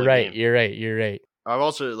and steal you're a right. game. You're right. I've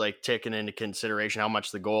also taken into consideration how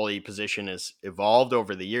much the goalie position has evolved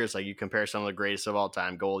over the years. Like you compare some of the greatest of all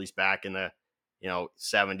time goalies back in the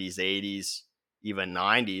 70s, 80s, even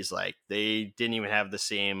 90s. Like they didn't even have the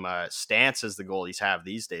same stance as the goalies have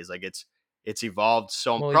these days. Like it's evolved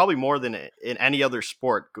probably more than in any other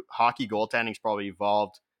sport. Hockey goaltending's probably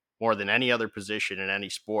evolved more than any other position in any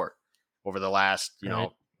sport over the last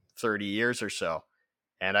 30 years or so.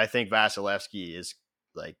 And I think Vasilevskiy is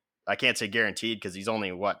I can't say guaranteed because he's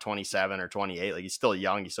only 27 or 28. Like he's still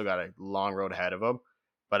young. He's still got a long road ahead of him.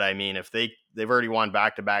 But I mean, if they've already won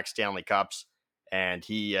back-to-back Stanley Cups and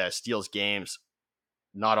he steals games,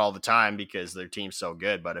 not all the time because their team's so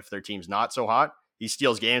good, but if their team's not so hot, he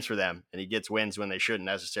steals games for them and he gets wins when they shouldn't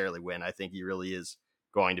necessarily win. I think he really is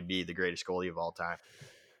going to be the greatest goalie of all time.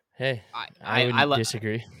 Hey, I wouldn't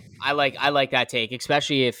disagree. I like that take,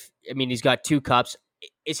 especially if, I mean, he's got 2 cups.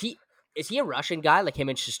 Is he a Russian guy, like him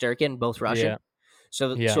and Shesterkin, both Russian? Yeah.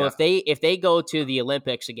 So Yeah. if they go to the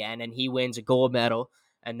Olympics again and he wins a gold medal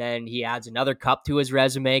and then he adds another cup to his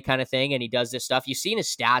resume kind of thing and he does this stuff, you've seen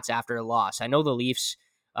his stats after a loss. I know the Leafs,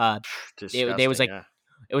 they was like, yeah.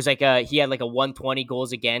 It was like he had like a 120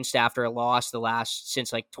 goals against after a loss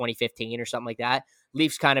since like 2015 or something like that.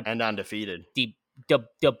 Leafs kind of and undefeated.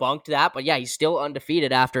 Debunked that, but yeah, he's still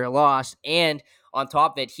undefeated after a loss. And on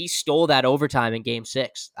top of it, he stole that overtime in Game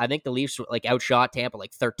 6. I think the Leafs like outshot Tampa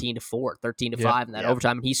like 13-4, 13-5 in that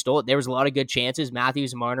overtime, and he stole it. There was a lot of good chances.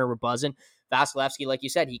 Matthews and Marner were buzzing. Vasilevskiy, like you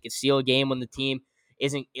said, he could steal a game when the team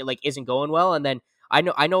isn't going well. And then I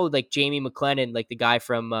know like Jamie McLennan, like the guy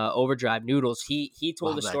from Overdrive Noodles, he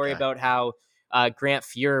told a story about how Grant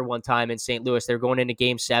Fuhr one time in St. Louis, they were going into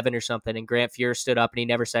Game 7 or something, and Grant Fuhr stood up and he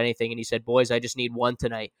never said anything, and he said, "Boys, I just need one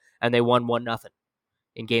tonight," and they won 1-0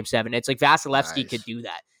 in Game 7. It's like Vasilevskiy could do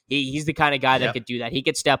that. He's the kind of guy that could do that. He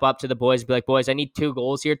could step up to the boys and be like, "Boys, I need 2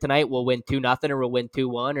 goals here tonight. We'll win 2-0 or we'll win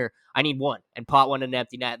 2-1, or I need 1 and pot one in an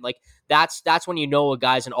empty net." Like that's when you know a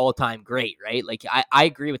guy's an all-time great, right? Like I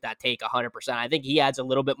agree with that take 100%. I think he adds a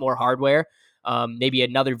little bit more hardware, maybe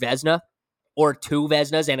another Vezina or 2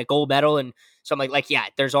 Vezinas and a gold medal and something like yeah,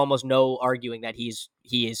 there's almost no arguing that he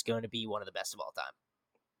is going to be one of the best of all time.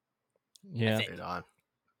 Yeah.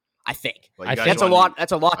 I think. Well, that's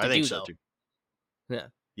a lot to do so though. Too. Yeah.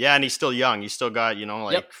 Yeah, and he's still young. He's still got,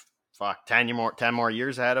 10 more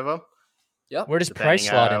years ahead of him. Yep. Where does Price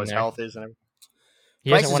slot in his there? health is and everything.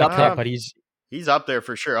 He hasn't won a cup, but he's up there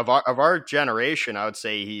for sure. Of our generation, I would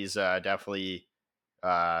say he's definitely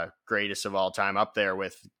greatest of all time, up there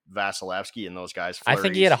with Vasilevskiy and those guys. I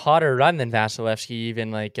think he had a hotter run than Vasilevskiy,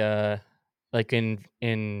 even like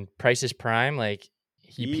in Price's prime. Like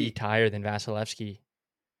he peaked higher than Vasilevskiy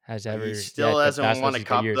has ever. He still hasn't won a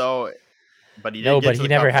cup though, but he did but he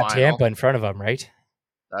never had Tampa in front of him, right?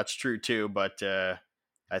 That's true too, but I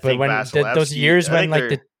think when those years when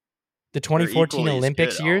like the 2014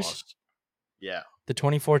 Olympics years, almost. Yeah, the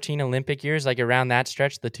 2014 Olympic years, like around that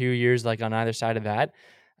stretch, the 2 years like on either side of that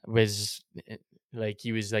was like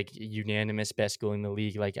he was like unanimous best goal in the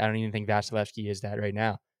league. Like I don't even think Vasilevskiy is that right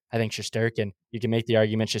now. I think Shesterkin. You can make the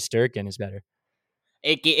argument Shesterkin is better.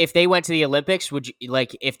 If they went to the Olympics,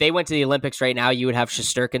 if they went to the Olympics right now, you would have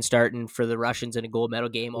Shesterkin starting for the Russians in a gold medal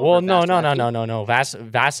game? Well, no.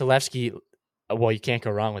 Vasilevskiy. Well, you can't go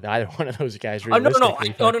wrong with either one of those guys.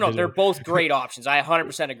 No. They're both great options. I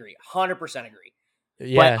 100% agree. 100% agree.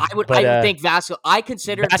 Yeah, I would think I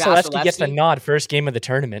consider Vasilevskiy gets the nod first game of the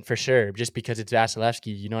tournament for sure, just because it's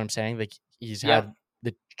Vasilevskiy. You know what I'm saying? Like he's had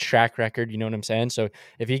the track record. You know what I'm saying? So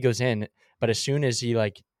if he goes in, but as soon as he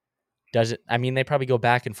like does it, I mean, they probably go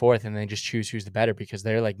back and forth and they just choose who's the better because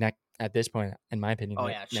they're like at this point, in my opinion. Oh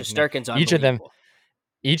yeah, Shesterkin's unbelievable.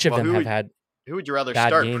 Each of them have had. Who would you rather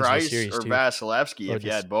start, Price or too. Vasilevskiy, if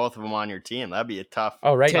you had both of them on your team? That'd be a tough.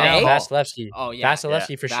 Oh, right today? now, Vasilevskiy. Oh, yeah.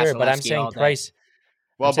 Vasilevskiy for sure, but I'm saying Price.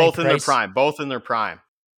 Well, both in their prime. Both in their prime.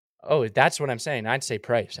 Oh, that's what I'm saying. I'd say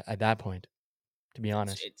Price at that point, to be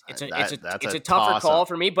honest. It's a tougher call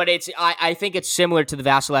for me, but I think it's similar to the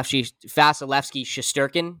Vasilevskiy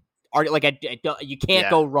Shesterkin. You can't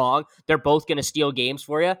go wrong. They're both going to steal games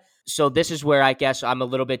for you. So this is where I guess I'm a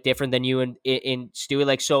little bit different than you in Stewie.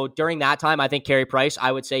 Like, so during that time, I think Carey Price,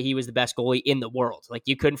 I would say he was the best goalie in the world. Like,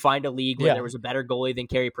 you couldn't find a league where there was a better goalie than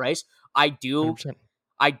Carey Price. I do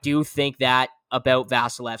think that about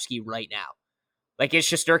Vasilevskiy right now. Like, is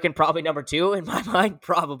Shesterkin probably number 2 in my mind?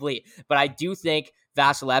 Probably. But I do think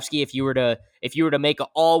Vasilevskiy, if you were to make an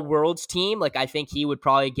all worlds team, like I think he would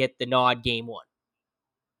probably get the nod game 1.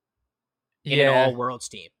 In an all worlds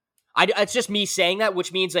team. It's just me saying that,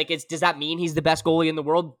 which means like, does that mean he's the best goalie in the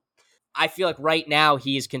world? I feel like right now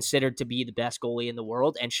he is considered to be the best goalie in the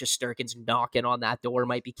world, and Shesterkin's knocking on that door,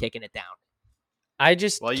 might be kicking it down. You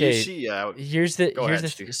see, here's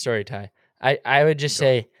the story, Ty. I would just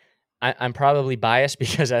say I'm probably biased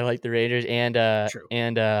because I like the Rangers and I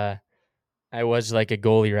was like a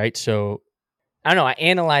goalie, right? So I don't know. I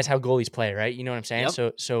analyze how goalies play, right? You know what I'm saying?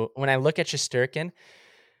 Yep. So when I look at Shesterkin,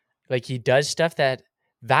 like he does stuff that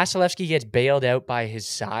Vasilevskiy gets bailed out by his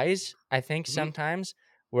size, I think sometimes,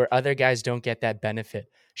 where other guys don't get that benefit.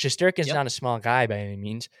 Shesterkin's not a small guy by any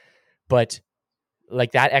means, but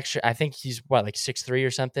like that extra, I think he's like 6'3"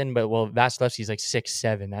 or something, but Vasilevskiy's like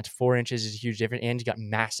 6'7". That's 4 inches is a huge difference, and he's got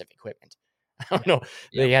massive equipment. I don't know.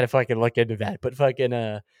 Yep. They had to fucking look into that, but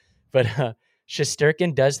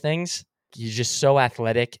Shesterkin does things. He's just so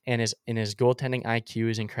athletic, and his goaltending IQ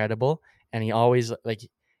is incredible, and he always like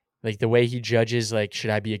the way he judges, like,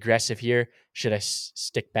 should I be aggressive here? Should I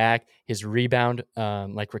stick back? His rebound,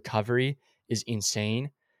 like recovery is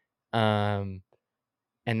insane. And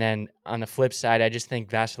then on the flip side, I just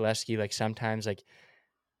think Vasilevskiy, like sometimes, like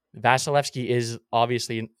Vasilevskiy is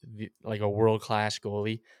obviously like a world-class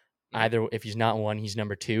goalie. Either if he's not one, he's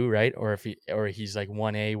number 2, right? Or he's like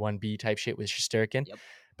 1A, 1B type shit with Shesterkin. Yep.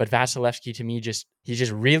 But Vasilevskiy to me he's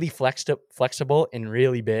just really flexible and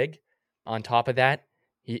really big. On top of that,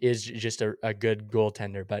 he is just a good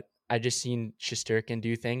goaltender. But I just seen Shesterkin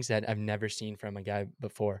do things that I've never seen from a guy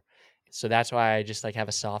before. So that's why I just like have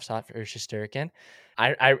a soft spot for Shesterkin.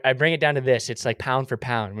 I bring it down to this. It's like pound for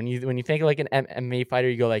pound. When you think of like an MMA fighter,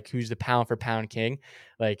 you go like, who's the pound for pound king?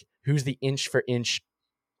 Like, who's the inch for inch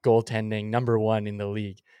goaltending number 1 in the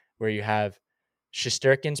league? Where you have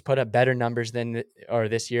Shesterkin's put up better numbers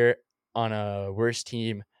this year on a worse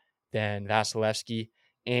team than Vasilevskiy,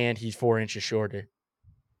 and he's 4 inches shorter.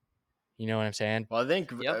 You know what I'm saying? Well, I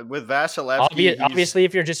think with Vasilevskiy, obviously,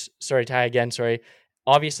 if you're just Ty again. Sorry.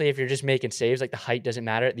 Obviously, if you're just making saves, like the height doesn't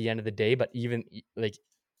matter at the end of the day. But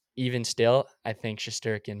even still, I think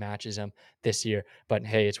Shesterkin matches him this year. But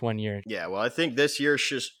hey, it's 1 year. Yeah, well, I think this year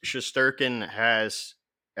Shesterkin has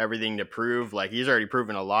everything to prove. Like, he's already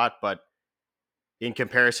proven a lot, but in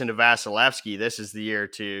comparison to Vasilevskiy, this is the year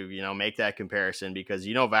to, make that comparison, because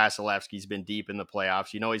Vasilevsky's been deep in the playoffs.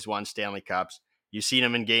 He's won Stanley Cups. You've seen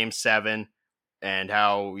him in Game 7 and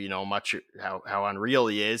how how unreal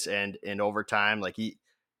he is, and over time, like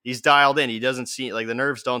he's dialed in. He doesn't seem like the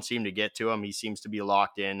nerves don't seem to get to him. He seems to be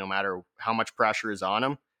locked in no matter how much pressure is on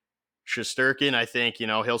him. Shesterkin, I think,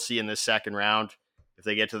 he'll see in this second round, if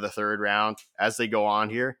they get to the third round, as they go on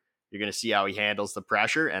here, you're going to see how he handles the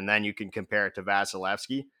pressure, and then you can compare it to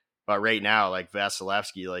Vasilevskiy. But right now, like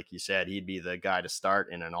Vasilevskiy, like you said, he'd be the guy to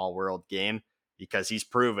start in an all-world game, because he's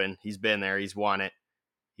proven, he's been there, he's won it.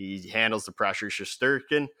 He handles the pressure.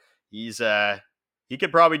 Shesterkin, he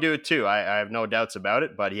could probably do it too. I have no doubts about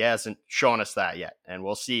it, but he hasn't shown us that yet. And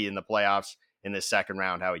we'll see in the playoffs in this second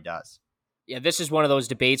round how he does. Yeah, this is one of those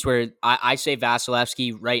debates where I say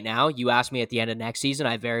Vasilevskiy right now. You ask me at the end of next season,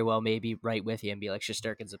 I very well may be right with you and be like,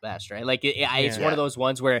 Shesterkin's the best, right? Like, it's one of those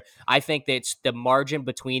ones where I think that the margin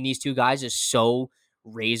between these two guys is so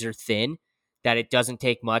razor thin that it doesn't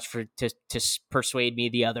take much to persuade me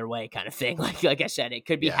the other way, kind of thing. Like I said, it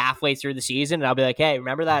could be halfway through the season, and I'll be like, hey,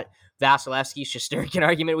 remember that Vasilevskiy Shesterkin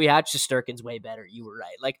argument we had? Shesterkin's way better. You were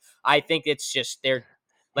right. Like, I think it's just they're.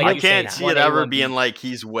 Like, I can't see it ever being like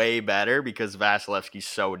he's way better, because Vasilevsky's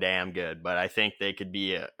so damn good. But I think they could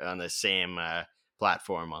be on the same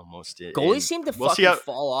platform almost. Goalies seem to fucking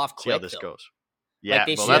fall off quick. See how this goes. Yeah,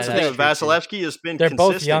 like that's the thing with Vasilevskiy. Has been. They're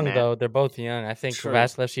consistent, both young, man. though. They're both young. I think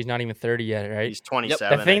Vasilevsky's not even 30 yet, right? He's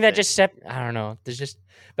 27. The thing that just I don't know. There's just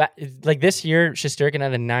like this year, Shesterkin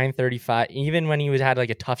had a 935. Even when he had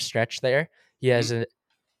like a tough stretch there,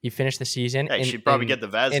 he finished the season. Yeah, he should probably get the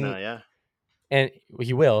Vezina. Yeah. And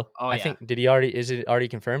he will. Oh, I think. Is it already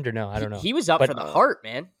confirmed or no? I don't know. He was up for the Hart,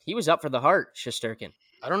 man. He was up for the Hart, Shesterkin.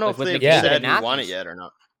 I don't know if they've said who won it yet or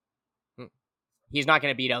not. He's not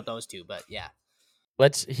going to beat out those two, but yeah.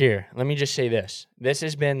 Let me just say this. This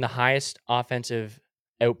has been the highest offensive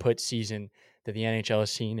output season that the NHL has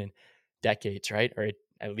seen in decades, right? Or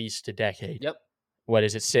at least a decade. Yep. What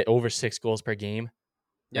is it? Over 6 goals per game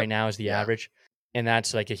right now is the average. And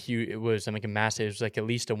that's like it was like a massive, it was like at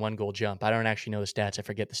least a 1-goal jump. I don't actually know the stats. I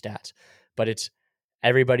forget the stats. But it's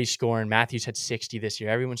everybody's scoring. Matthews had 60 this year.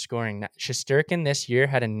 Everyone's scoring. Shesterkin this year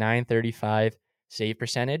had a 935 save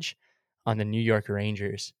percentage on the New York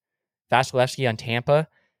Rangers. Vasilevskiy on Tampa,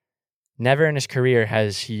 never in his career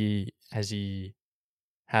has he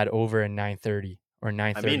had over a 930 or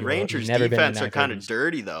 930. I mean, Rangers defense are kind of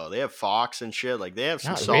dirty, though. They have Fox and shit. Like, they have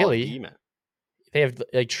some solid defense. They have,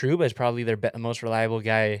 like, Trouba is probably their most reliable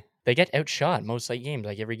guy. They get outshot most games,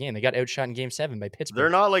 like every game. They got outshot in Game 7 by Pittsburgh. They're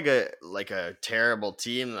not like a terrible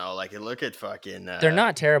team, though. Like, look at fucking. They're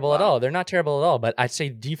not terrible at all. They're not terrible at all. But I'd say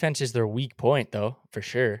defense is their weak point, though, for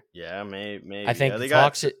sure. Yeah, maybe. I think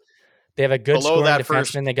Fox. They have a good scoring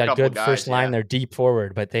defenseman. They got good first line. They're deep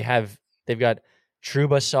forward, but they've got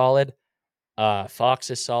Trouba solid. Fox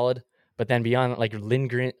is solid. But then beyond, like,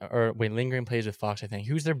 Lindgren plays with Fox, I think.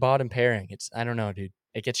 Who's their bottom pairing? I don't know, dude.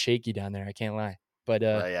 It gets shaky down there. I can't lie. But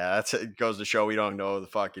it goes to show we don't know the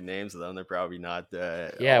fucking names of them. They're probably not.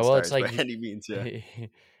 Well, it's like by any means.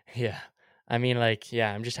 Yeah. I mean, like,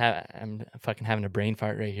 yeah, I'm fucking having a brain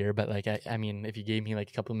fart right here. But like, I mean, if you gave me like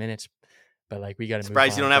a couple of minutes, but like, we got to move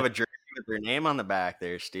Surprised you on. don't have a jersey with their name on the back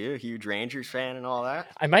there, Stu. Huge Rangers fan and all that.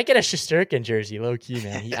 I might get a Shesterkin jersey, low key,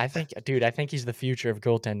 man. I think he's the future of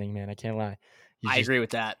goaltending, man. I can't lie. I agree with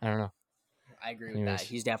that. I don't know. I agree with Anyways. that.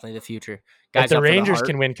 He's definitely the future. If Guys, the up for the Rangers Hart.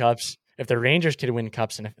 can win cups,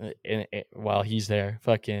 while he's there,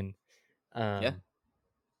 fucking Yeah.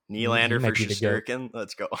 Nylander might for be the goat. Shesterkin.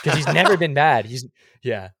 Let's go. Because he's never been bad.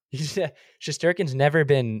 Shesterkin's never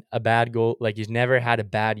been a bad goal. Like, he's never had a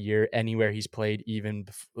bad year anywhere he's played, even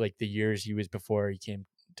like the years he was before he came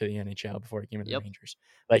to the NHL, before he came to the Rangers.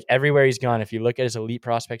 Like, everywhere he's gone, if you look at his elite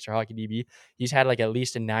prospects or hockey DB, he's had like at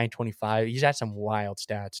least a 925. He's had some wild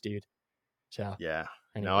stats, dude. So yeah.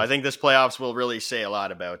 anyways. No, I think this playoffs will really say a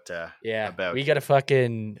lot about we gotta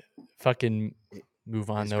fucking move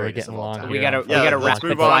on though. We're getting long. We here. gotta let's rapid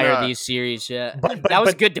move on, fire these series. Yeah, that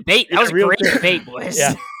was a good debate. That yeah, was a real great quick. debate, boys.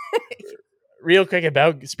 Yeah. Real quick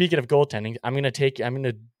about speaking of goaltending, I'm gonna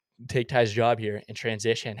take Ty's job here and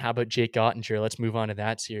transition. How about Jake Ottinger? Let's move on to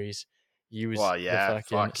that series. He was the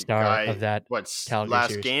fucking star guy, of that. What's Calgary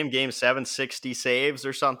last series. game 7, 60 saves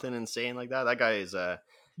or something insane like that. That guy is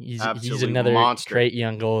he's another monster. great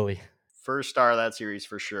young goalie. First star of that series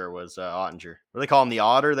for sure was Ottinger. What do they call him? The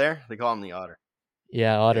Otter there? They call him the Otter.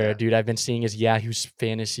 Yeah, Otter, dude. I've been seeing his Yahoo's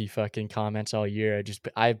fantasy fucking comments all year.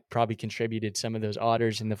 I probably contributed some of those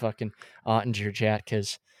Otters in the fucking Ottinger chat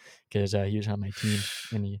because he was on my team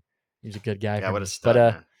and he was a good guy. Yeah, for what me. a stud,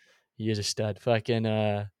 But man. he is a stud. Fucking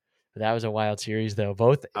that was a wild series though.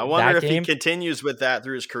 Both. I wonder if game, he continues with that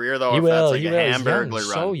through his career though. He if will. that's like He a will. Hamburglar He's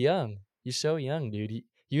run. so young. He's so young, dude.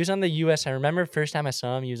 He was on the U.S. I remember first time I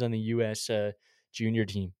saw him, he was on the U.S. Junior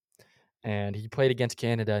team. And he played against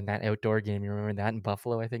Canada in that outdoor game. You remember that in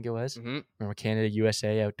Buffalo, I think it was? Mm-hmm. Remember Canada,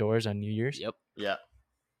 USA outdoors on New Year's? Yep. Yeah.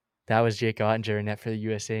 That was Jake Ottinger in net for the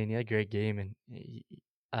USA, and he had a great game. And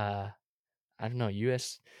I don't know,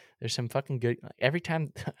 US, there's some fucking good. Every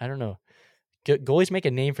time, I don't know, goalies make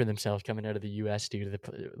a name for themselves coming out of the US due to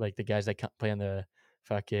the guys that play on the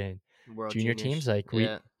fucking World junior Juniors. teams. Like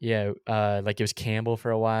like it was Campbell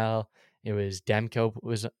for a while. It was Demko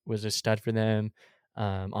was a stud for them.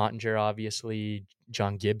 Ottinger, obviously,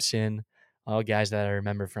 John Gibson, all guys that I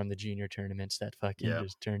remember from the junior tournaments that fucking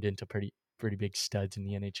just turned into pretty big studs in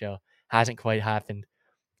the NHL. Hasn't quite happened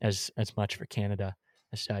as much for Canada,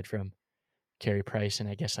 aside from Carey Price and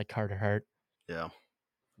I guess like Carter Hart. Yeah.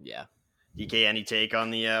 DK, any take on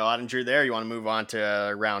the Ottinger there? You want to move on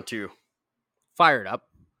to round 2? Fire it up.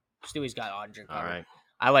 Stewie's got Ottinger covered. All right.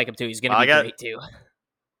 I like him too. He's going to be great too.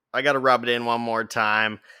 I got to rub it in one more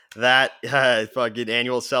time. That fucking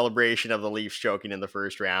annual celebration of the Leafs choking in the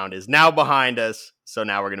first round is now behind us. So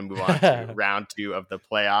now we're going to move on to round 2 of the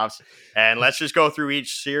playoffs. And let's just go through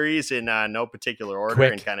each series in no particular order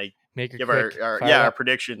and kind of give our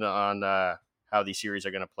prediction on how these series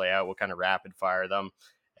are going to play out. We'll kind of rapid fire them.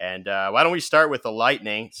 And why don't we start with the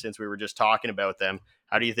Lightning, since we were just talking about them.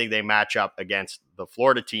 How do you think they match up against the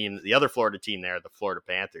Florida team, the other Florida team there, the Florida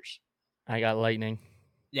Panthers? I got Lightning.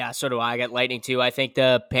 Yeah, so do I. I got Lightning too. I think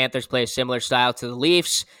the Panthers play a similar style to the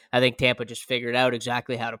Leafs. I think Tampa just figured out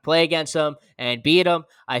exactly how to play against them and beat them.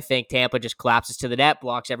 I think Tampa just collapses to the net,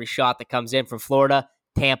 blocks every shot that comes in from Florida.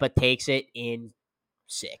 Tampa takes it in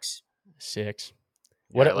 6.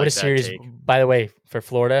 What a series, by the way, for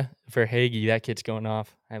Florida, for Hagee. That kid's going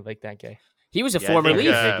off. I like that guy. He was a former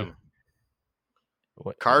Leaf.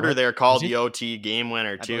 Carter there called the OT game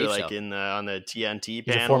winner too, like so. On the TNT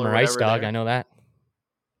panel. He's a former Ice Dog. There. I know that.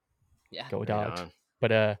 Yeah, go Dogs.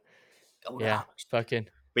 But fucking.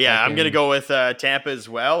 But yeah, I'm gonna go with Tampa as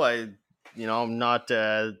well. I'm not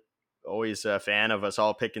always a fan of us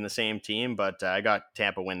all picking the same team, but I got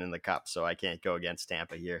Tampa winning the cup, so I can't go against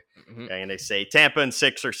Tampa here. Mm-hmm. I'm gonna say Tampa in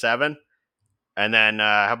 6 or 7, and then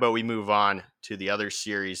how about we move on to the other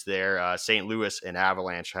series there, St. Louis and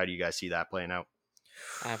Avalanche. How do you guys see that playing out?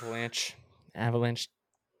 Avalanche.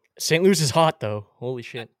 St. Louis is hot though. Holy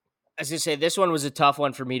shit. I was going to say, this one was a tough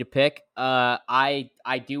one for me to pick. I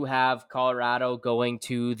do have Colorado going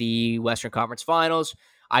to the Western Conference Finals.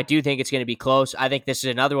 I do think it's going to be close. I think this is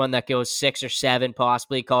another one that goes 6 or 7,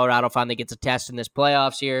 possibly. Colorado finally gets a test in this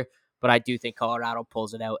playoffs here, but I do think Colorado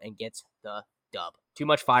pulls it out and gets the dub. Too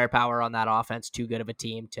much firepower on that offense, too good of a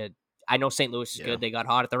team to... I know St. Louis is good. They got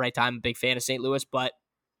hot at the right time. I'm a big fan of St. Louis, but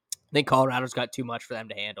I think Colorado's got too much for them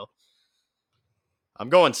to handle. I'm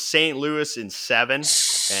going St. Louis in 7.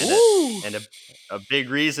 And a big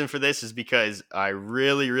reason for this is because I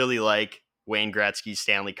really, really like Wayne Gretzky's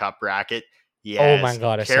Stanley Cup bracket. He has oh my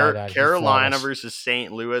God, I saw that. Carolina versus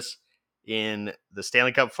St. Louis in the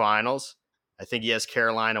Stanley Cup Finals. I think he has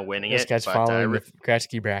Carolina winning This it. guy's but following the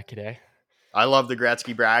Gretzky bracket, eh? I love the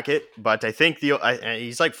Gretzky bracket, but I think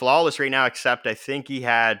he's like flawless right now. Except I think he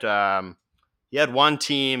had one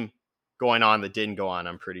team going on that didn't go on.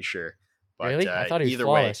 I'm pretty sure. But Really? I thought he was either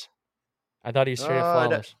way, flawless. I thought he was straight up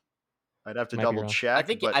flawless. I'd have to Might be double wrong. check. I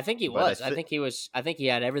think he was. I think he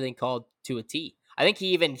had everything called to a T. I think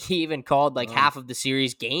he even called like half of the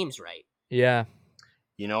series games right. Yeah.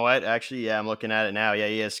 You know what? Actually, yeah, I'm looking at it now.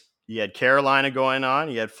 Yeah, he had Carolina going on,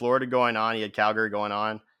 he had Florida going on, he had Calgary going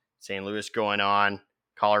on, St. Louis going on,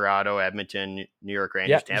 Colorado, Edmonton, New York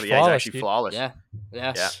Rangers. Yeah, He's actually flawless.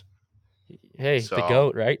 Yeah. Hey, So, the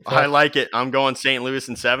GOAT, right? I like it. I'm going St. Louis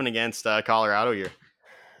in 7 against Colorado here.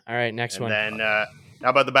 All right, next one. And then how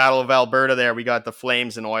about the Battle of Alberta there? We got the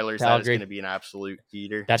Flames and Oilers. Calgary. That is going to be an absolute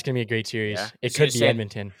heater. That's going to be a great series. Yeah. It could be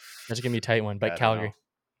Edmonton. That's going to be a tight one, but Calgary.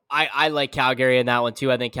 I like Calgary in that one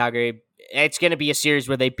too. I think Calgary, it's going to be a series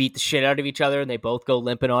where they beat the shit out of each other and they both go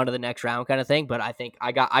limping on to the next round kind of thing. But I think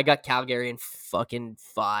I got Calgary in fucking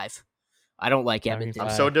 5. I don't like Edmonton. I'm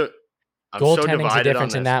so divided Goaltending's the difference on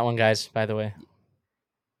this. in that one, guys, by the way.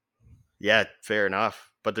 Yeah, fair enough.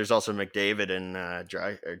 But there's also McDavid and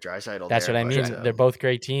Draisaitl. That's there, what I mean. but, They're both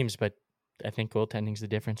great teams, but I think goaltending's the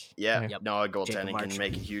difference. Yeah, no, goaltending can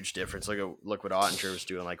make a huge difference. Look what Ottinger was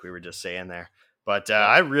doing, like we were just saying there. But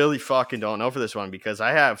I really fucking don't know for this one because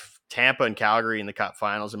I have Tampa and Calgary in the Cup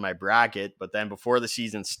Finals in my bracket. But then before the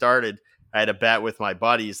season started, I had a bet with my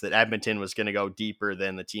buddies that Edmonton was going to go deeper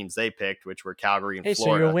than the teams they picked, which were Calgary and Florida.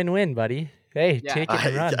 So you're a win-win, buddy. Hey, take it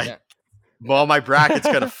and run. Well, my bracket's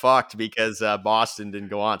kind of fucked because Boston didn't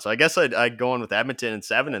go on. So I guess I'd go in with Edmonton in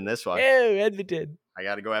 7 in this one. Ew, Edmonton. I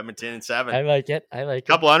got to go Edmonton in 7. I like it. A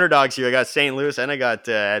couple underdogs here. I got St. Louis and I got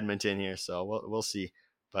Edmonton here. So we'll see.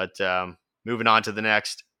 But moving on to the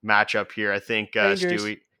next matchup here, I think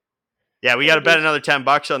Stewie. Yeah, we got to bet another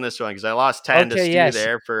 $10 on this one because I lost 10 to Stewie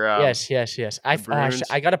there for. Yes.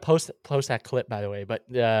 I got to post that clip, by the way. But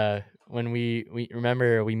when we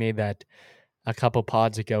remember we made that a couple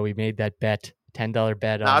pods ago, we made that bet. $10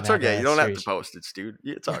 bet on. No, it's that, okay. You don't series. have to post it, dude.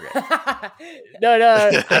 It's okay. No.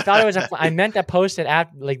 I thought it was I meant to post it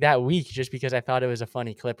like that week just because I thought it was a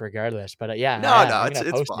funny clip, regardless. But it's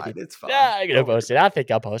fine. It's fine. Yeah, I'm gonna post it. I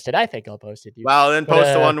think I'll post it. Dude. Well, then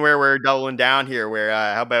post the one where we're doubling down here. Where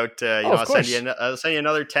how about I'll send you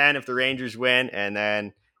another 10 if the Rangers win, and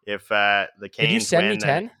then if the Canes win. Did you send me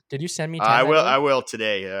 10? Did you send me 10? I will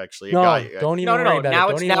today. Actually, don't even worry about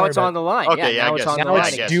it. Now it's on the line. Okay, now it's on the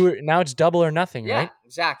line. Now it's double or nothing, right?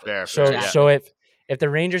 Exactly. Fair, so if the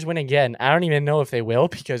Rangers win again, I don't even know if they will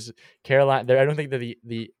because Carolina. I don't think they're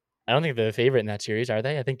I don't think they're the favorite in that series, are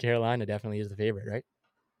they? I think Carolina definitely is the favorite, right?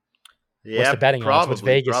 Yeah, what's the betting odds? What's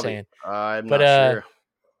Vegas saying? I'm not sure.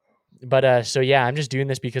 But so yeah, I'm just doing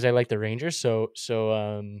this because I like the Rangers. So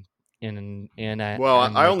I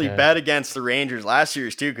only bet against the Rangers last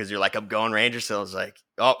year's too because you're like, I'm going Rangers. So I was like,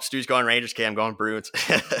 oh, Stu's going Rangers. Okay, I'm going Bruins.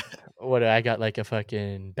 What, I got like a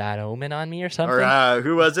fucking bad omen on me or something? Or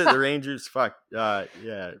who was it? The Rangers?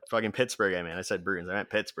 Fucking Pittsburgh. I said Bruins. I meant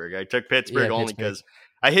Pittsburgh. I took Pittsburgh only because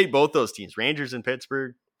I hate both those teams. Rangers and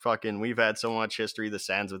Pittsburgh. Fucking, we've had so much history, the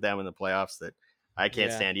Sens with them in the playoffs that I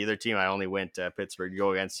can't stand either team. I only went Pittsburgh to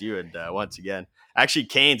go against you. And once again, actually,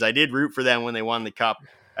 Canes, I did root for them when they won the cup.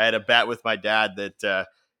 I had a bet with my dad that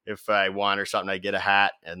if I won or something, I'd get a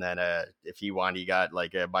hat. And then if he won, he got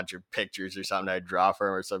like a bunch of pictures or something I'd draw for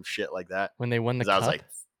him or some shit like that. When they won the cup? I was like,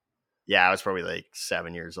 yeah, I was probably like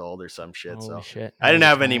 7 years old or some shit. Holy shit. I didn't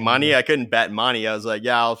have any money. I couldn't bet money. I was like,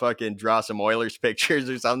 yeah, I'll fucking draw some Oilers pictures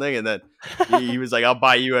or something. And then he was like, I'll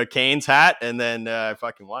buy you a Canes hat. And then I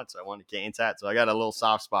fucking won. So I won a Canes hat. So I got a little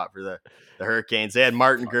soft spot for the Hurricanes. They had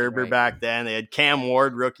Martin Gerber back then. They had Cam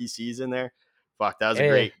Ward rookie season there. Fuck, that was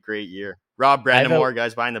a great year. Rob Brendamore,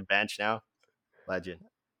 guys behind the bench now. Legend.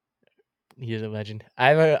 He is a legend. I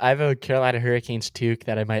have a Carolina Hurricanes toque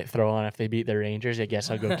that I might throw on if they beat the Rangers. I guess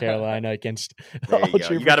I'll go Carolina against. There you go.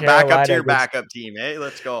 You got to back up to your backup team, eh?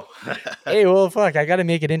 Let's go. Hey, well, fuck. I got to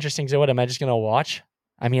make it interesting. So what, am I just going to watch?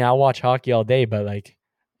 I mean, I'll watch hockey all day, but like,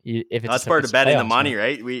 if it's that's part of betting the money,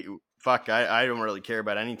 right? I don't really care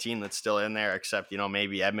about any team that's still in there except,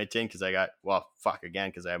 maybe Edmonton because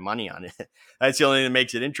because I have money on it. That's the only thing that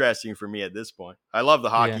makes it interesting for me at this point. I love the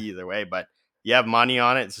hockey either way, but you have money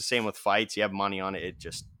on it. It's the same with fights. You have money on it. It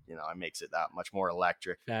just, it makes it that much more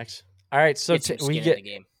electric. Facts. All right. So we get the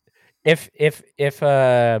game. If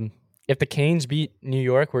the Canes beat New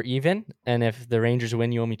York, we're even. And if the Rangers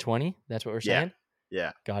win, you owe me 20. That's what we're saying?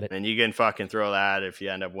 Yeah. Got it. And you can fucking throw that if you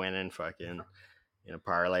end up winning fucking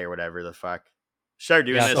parlay or whatever the fuck. Start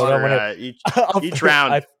doing this for each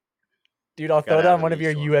round. Dude, I'll throw Gotta that have on at one of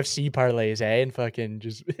your least one. UFC parlays, and fucking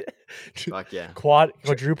just Fuck yeah.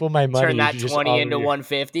 quadruple my money. Turn that just 20 all into your-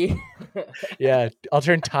 150. Yeah, I'll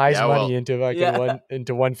turn Ty's Yeah, money well, into fucking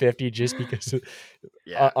into 150 just because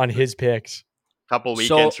Yeah. on his picks. Couple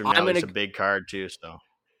So, weekends from now, I'm there's gonna- a big card too, so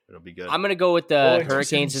it'll be good. I'm going to go with the Oh,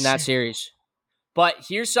 Hurricanes in that 276. series. But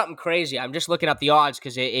here's something crazy. I'm just looking up the odds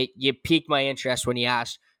because you piqued my interest when you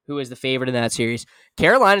asked who is the favorite in that series.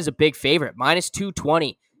 Carolina's a big favorite, minus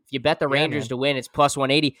 220. If you bet the Rangers man. to win, it's plus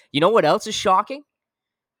 180. You know what else is shocking?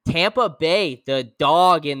 Tampa Bay, the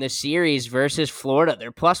dog in the series versus Florida.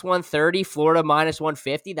 They're plus 130, Florida minus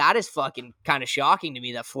 150. That is fucking kind of shocking to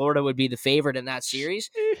me that Florida would be the favorite in that series.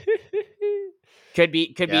 Could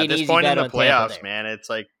be at an this easy point in bet the on Tampa playoffs, there. man, it's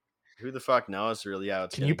like who the fuck knows really how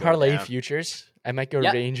it's Can gonna you go parlay down. futures? I might go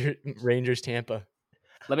Yep. Rangers Tampa.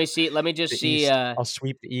 Let me see. Let me just The see East. I'll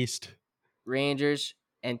sweep the East. Rangers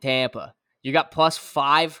and Tampa. You got plus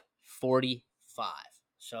 545.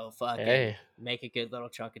 So fucking make a good little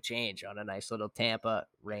chunk of change on a nice little Tampa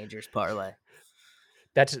Rangers parlay.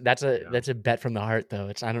 That's a bet from the heart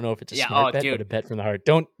though. I don't know if it's a smart bet, dude. but a bet from the heart.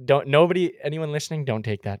 Anyone listening, don't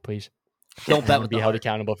take that, please. Don't bet I'm with be the held heart.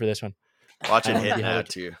 accountable for this one. Watch I it don't hit be now held-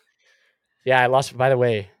 too. Yeah, I lost. By the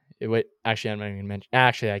way, actually, I'm not even mention.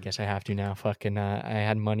 Actually, I guess I have to now. Fucking, I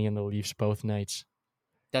had money on the Leafs both nights.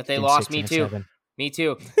 That they Game lost 6 me and too. 7. Me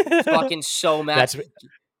too. Fucking so mad.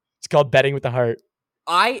 It's called betting with the heart.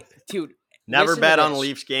 Dude. Never listen bet to on this.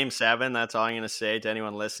 Leafs game 7. That's all I'm gonna say to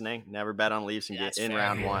anyone listening. Never bet on Leafs That's in fair.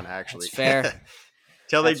 round 1. Actually, That's fair.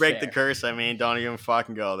 Till they That's break the fair. curse. I mean, don't even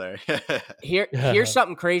fucking go there. Here's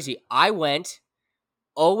something crazy. I went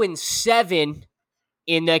 0-7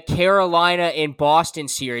 in the Carolina and Boston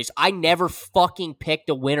series. I never fucking picked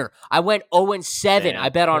a winner. I went 0-7. Damn. I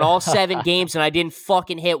bet on all 7 games and I didn't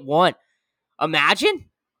fucking hit one. Imagine?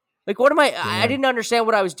 Like, what am I? I didn't understand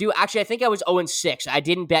what I was doing. Actually, I think I was 0-6. I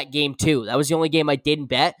didn't bet game 2. That was the only game I didn't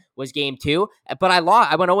bet was game 2. But I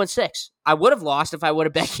lost. I went 0-6. I would have lost if I would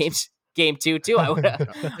have bet game 2 too. I would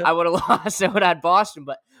have lost. I would have had Boston.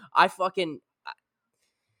 But I'm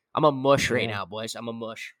a mush right now, boys. I'm a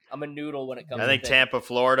mush. I'm a noodle when it comes I to think betting. Tampa,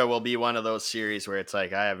 Florida will be one of those series where it's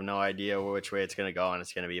like I have no idea which way it's going to go, and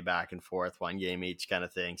it's going to be a back and forth, one game each kind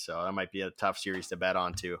of thing. So that might be a tough series to bet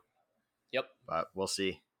on too. Yep. But we'll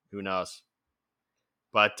see. Who knows?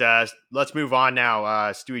 But let's move on now.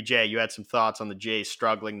 Stewie J, you had some thoughts on the Jays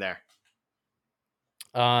struggling there.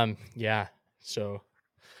 Yeah. So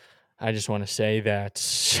I just want to say that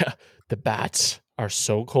the bats are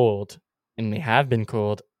so cold, and they have been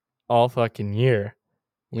cold all fucking year.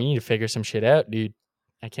 We need to figure some shit out, dude.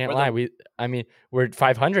 I can't lie. We're at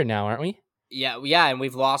 500 now, aren't we? Yeah, and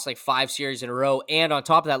we've lost like 5 series in a row. And on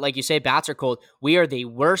top of that, like you say, bats are cold. We are the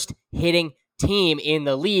worst hitting team in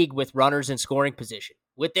the league with runners in scoring position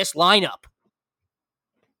with this lineup.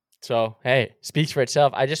 So, hey, speaks for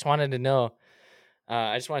itself. I just wanted to know,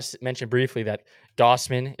 I just want to mention briefly that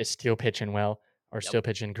Gossman is still pitching well, or still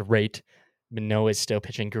pitching great. Manoah is still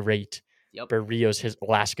pitching great. Yep. Berrios, his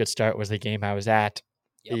last good start was the game I was at.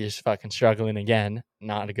 Yep. He's fucking struggling again.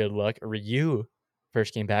 Not a good look. Ryu,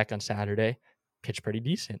 first game back on Saturday, pitched pretty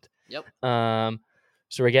decent. Yep.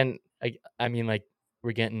 So we're getting,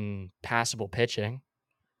 we're getting passable pitching.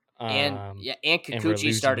 And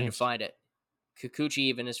Kikuchi started to find it. Kikuchi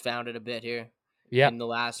even has found it a bit here. Yeah. In the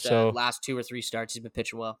last 2 or 3 starts, he's been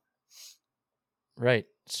pitching well. Right.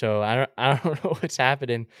 So I don't know what's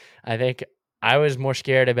happening. I think I was more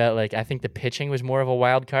scared about I think the pitching was more of a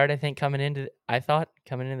wild card. Coming into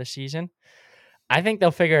the season. I think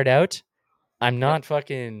they'll figure it out. I'm not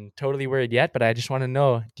fucking totally worried yet, but I just want to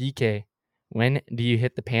know, DK, when do you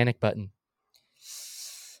hit the panic button?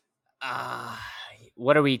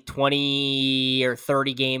 What are we, 20 or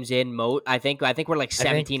 30 games in? I think we're like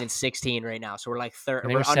 17 and 16 right now. So we're like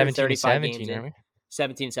we're under 35 games in.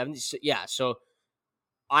 17, 17. So, yeah, so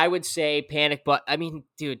I would say panic button. I mean,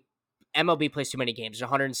 dude, MLB plays too many games. There's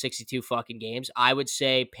 162 fucking games. I would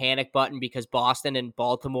say panic button because Boston and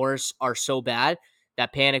Baltimore are so bad.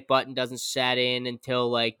 That panic button doesn't set in until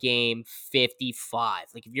like game 55.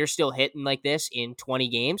 Like if you're still hitting like this in 20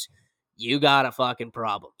 games, you got a fucking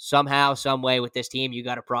problem. Somehow, some way with this team, you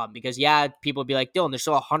got a problem. Because people would be like, Dylan, there's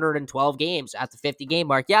still 112 games at the 50 game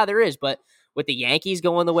mark. Yeah, there is. But with the Yankees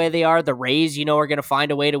going the way they are, the Rays, are going to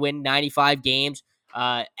find a way to win 95 games.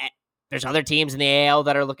 There's other teams in the AL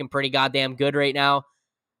that are looking pretty goddamn good right now.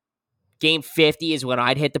 Game 50 is when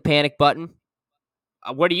I'd hit the panic button.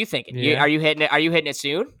 What are you thinking? Yeah. Are you hitting it? Are you hitting it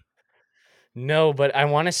soon? No, but I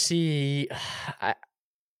want to see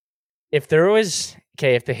if there was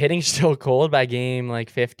if the hitting's still cold by game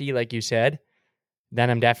 50, like you said, then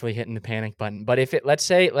I'm definitely hitting the panic button. But if let's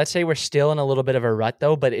say we're still in a little bit of a rut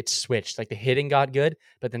though, but it's switched. Like the hitting got good,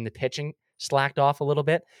 but then the pitching slacked off a little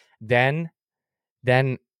bit, then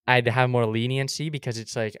I'd have more leniency, because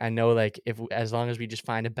it's like, I know, like, as long as we just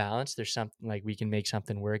find a balance, there's something, like, we can make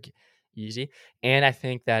something work easy. And I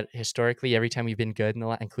think that historically, every time we've been good,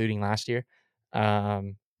 including last year,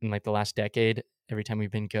 in like the last decade, every time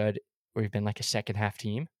we've been good, we've been like a second half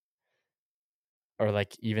team, or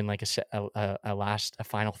like even like a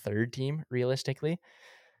final third team realistically.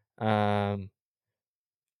 So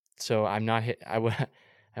I'm not hit. I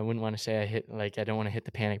wouldn't want to say I hit, like, I don't want to hit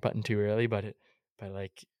the panic button too early, but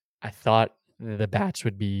like, I thought the bats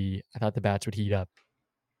would heat up.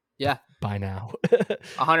 Yeah. By now.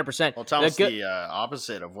 100%. Well, it's almost the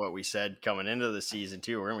opposite of what we said coming into the season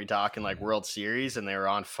too. Weren't we talking like World Series, and they were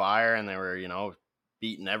on fire and they were,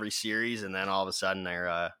 beating every series, and then all of a sudden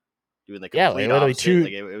they're doing the complete literally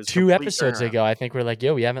opposite. It was 2 episodes ago, I think we're like,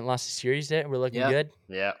 yo, we haven't lost a series yet. We're looking good.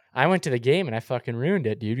 Yeah. I went to the game and I fucking ruined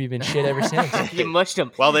it, dude. We've been shit ever since. You mushed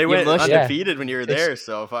them. Well, they went undefeated when you were there,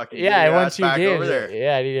 so fucking I won 2 games. Over there.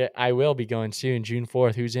 Yeah, I will be going soon, June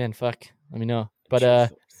 4th. Who's in? Fuck, let me know. But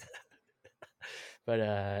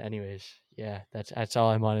anyways, yeah, that's all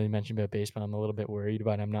I wanted to mention about baseball. I'm a little bit worried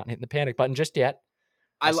about I'm not hitting the panic button just yet.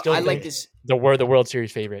 I like this. The World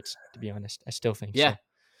Series favorites, to be honest. I still think so.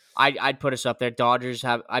 I'd put us up there. Dodgers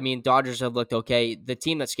have looked okay. The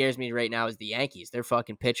team that scares me right now is the Yankees. They're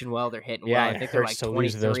fucking pitching well. They're hitting well. I think they're like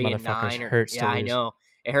 23-9. I know.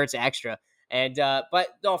 It hurts extra. And but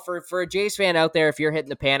no, for a Jays fan out there, if you're hitting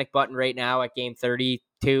the panic button right now at game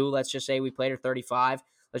 32, let's just say we played, or 35.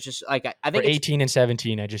 Let's just, like, I think it's 18 and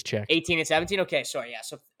 17. I just checked. 18 and 17. Okay, sorry. Yeah.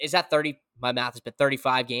 So is that 30? My math has been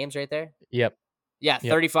 35 games right there. Yep. Yeah,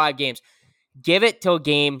 35 games. Give it till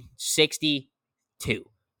game 62,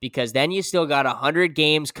 because then you still got 100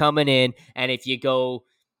 games coming in, and if you go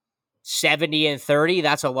 70 and 30,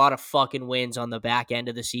 that's a lot of fucking wins on the back end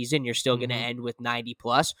of the season. You're still going to end with 90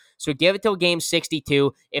 plus. So give it till game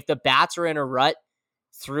 62. If the bats are in a rut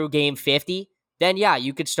through game 50, then yeah,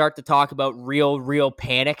 you could start to talk about real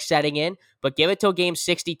panic setting in. But give it till game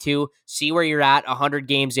 62, see where you're at 100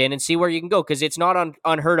 games in, and see where you can go, because it's not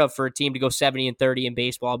unheard of for a team to go 70 and 30 in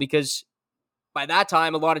baseball, because by that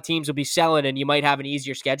time, a lot of teams will be selling and you might have an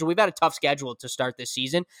easier schedule. We've had a tough schedule to start this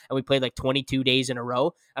season, and we played like 22 days in a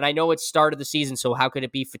row. And I know it's start of the season, so how could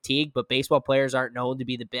it be fatigue? But baseball players aren't known to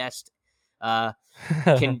be the best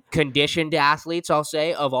conditioned athletes, I'll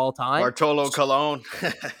say, of all time. Bartolo Colon.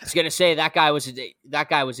 I was gonna say that guy was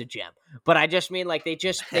a gem, but I just mean, like, they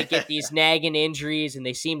get these nagging injuries and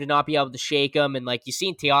they seem to not be able to shake them. And like, you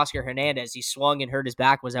seen Teoscar Hernandez, he swung and hurt his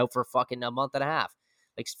back, was out for fucking a month and a half,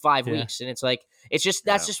 like 5 weeks, and it's like,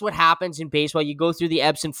 that's just what happens in baseball. You go through the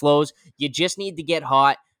ebbs and flows. You just need to get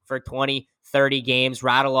hot for 20, 30 games,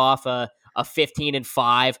 rattle off a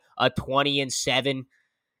 15-5, a 20-7.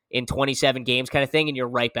 in 27 games kind of thing, and you're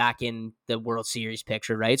right back in the World Series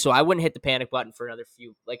picture, right? So I wouldn't hit the panic button for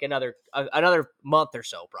another month or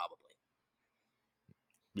so, probably.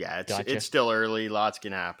 Yeah, it's still early. Lots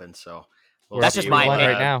can happen, so that's just my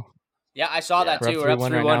opinion right now. Yeah, I saw that too. We're up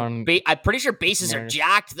 3-1. Right, I'm pretty sure bases are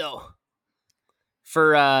jacked though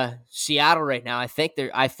for Seattle right now.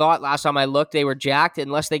 I thought last time I looked they were jacked,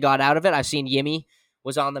 unless they got out of it. I've seen Yimmy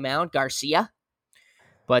was on the mound, Garcia,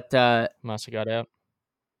 but must have got out.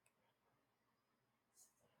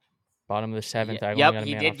 Bottom of the 7th. Yep,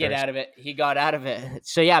 he did get out of it. He got out of it.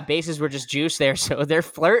 So yeah, bases were just juice there. So they're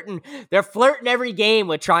flirting every game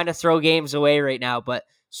with trying to throw games away right now. But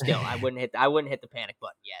still, I wouldn't hit the panic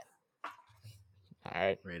button yet. All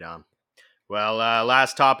right, right on. Well,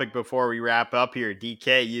 last topic before we wrap up here,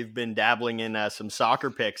 DK. You've been dabbling in some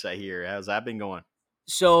soccer picks, I hear. How's that been going?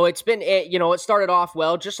 So it started off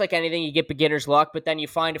well, just like anything. You get beginner's luck, but then you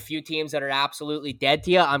find a few teams that are absolutely dead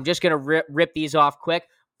to you. I'm just gonna rip these off quick.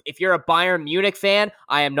 If you're a Bayern Munich fan,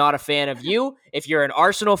 I am not a fan of you. If you're an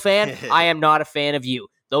Arsenal fan, I am not a fan of you.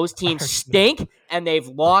 Those teams stink, and they've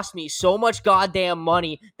lost me so much goddamn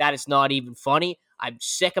money that it's not even funny. I'm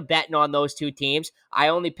sick of betting on those two teams. I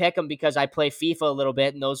only pick them because I play FIFA a little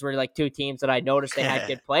bit, and those were like two teams that I noticed they had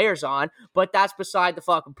good players on, but that's beside the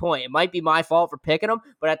fucking point. It might be my fault for picking them,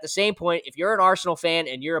 but at the same point, if you're an Arsenal fan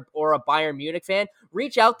and or a Bayern Munich fan,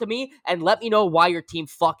 reach out to me and let me know why your team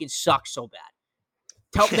fucking sucks so bad.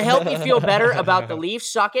 Help me feel better about the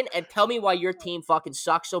Leafs sucking, and tell me why your team fucking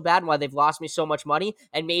sucks so bad and why they've lost me so much money,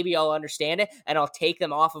 and maybe I'll understand it, and I'll take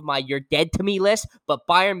them off of my you're dead to me list. But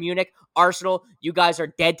Bayern Munich, Arsenal, you guys are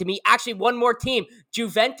dead to me. Actually, one more team,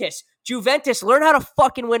 Juventus. Juventus, learn how to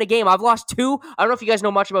fucking win a game. I've lost 2. I don't know if you guys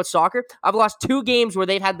know much about soccer. I've lost 2 games where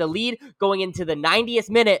they've had the lead going into the 90th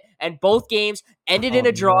minute, and both games ended in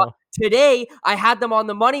a draw. No. Today, I had them on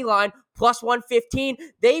the money line, plus 115.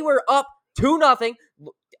 They were up 2-0.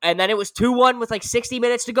 And then it was 2-1 with like 60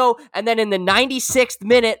 minutes to go. And then in the 96th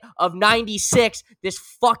minute of 96, this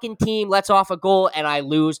fucking team lets off a goal and I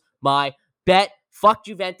lose my bet. Fuck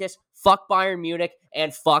Juventus, fuck Bayern Munich,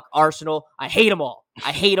 and fuck Arsenal. I hate them all.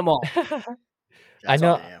 I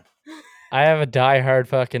know. I have a diehard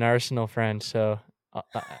fucking Arsenal friend, so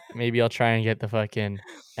maybe I'll try and get the fucking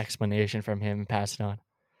explanation from him and pass it on.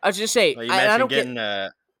 I was just saying, Well, I don't getting,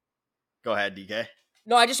 go ahead, DK.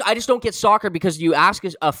 No, I just don't get soccer because you ask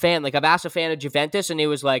a fan, like I've asked a fan of Juventus and he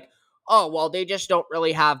was like, oh, well, they just don't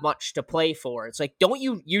really have much to play for. It's like, don't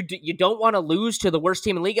you don't want to lose to the worst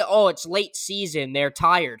team in the league? Oh, it's late season. They're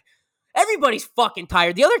tired. Everybody's fucking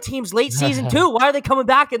tired. The other team's late season too. Why are they coming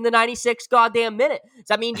back in the 96th goddamn minute? Does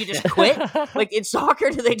that mean you just quit? Like in soccer,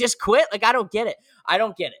 do they just quit? Like, I don't get it.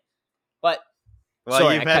 But well,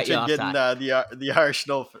 sorry, you mentioned getting the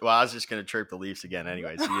Arsenal. Well, I was just going to chirp the Leafs again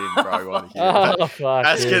anyway, so you didn't probably want to hear it. Fuck,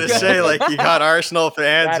 I was going to say, like, you got Arsenal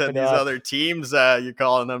fans Wrap and it these up. other teams, you're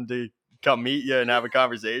calling them to come meet you and have a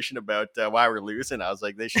conversation about why we're losing. I was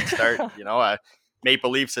like, they should start,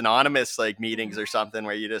 Maple Leafs Anonymous, like, meetings or something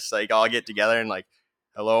where you just, like, all get together and, like,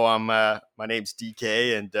 hello, my name's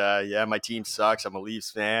DK, and yeah, my team sucks. I'm a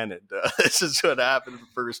Leafs fan, and this is what happened in the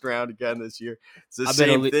first round again this year. It's the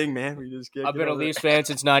same thing, man. We just I've been a Leafs fan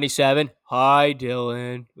since '97. Hi,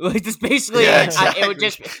 Dylan. Like this, basically, exactly. it would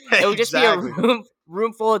just be a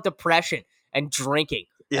room full of depression and drinking.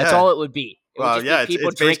 Yeah. That's all it would be. It would just be people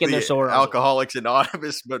it's drinking their sorrows. Alcoholics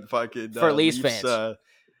Anonymous, but fucking for Leafs fans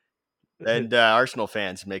and Arsenal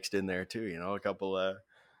fans mixed in there too. A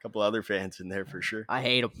couple other fans in there for sure. I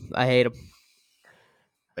hate them.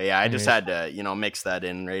 But yeah, I just had to, mix that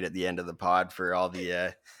in right at the end of the pod for all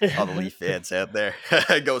the Leaf fans out there.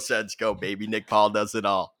 Go Sens, go baby! Nick Paul does it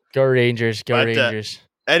all. Go Rangers, Rangers.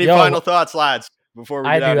 Any final thoughts, lads? Before we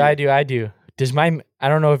I do. Does I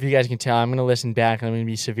don't know if you guys can tell. I'm gonna listen back and I'm gonna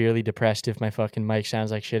be severely depressed if my fucking mic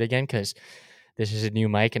sounds like shit again because this is a new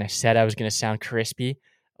mic and I said I was gonna sound crispy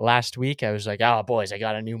last week. I was like, oh boys, I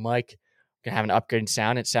got a new mic. Gonna have an upgraded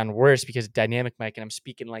sound. It sounded worse because it's dynamic mic and I'm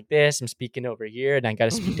speaking like this. I'm speaking over here and I got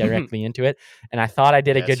to speak directly into it. And I thought I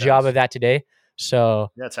did a good job of that today. So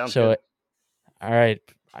yeah, it sounds good. All right.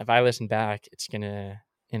 If I listen back,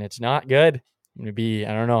 it's not good. I'm gonna be,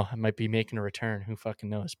 I don't know. I might be making a return. Who fucking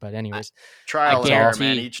knows? But anyways, trial and error,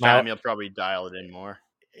 man. Each time you'll probably dial it in more.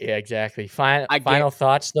 Yeah, exactly. Final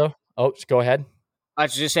thoughts though. Oh, just go ahead. I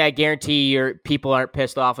was just say, I guarantee your people aren't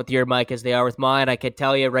pissed off with your mic as they are with mine. I can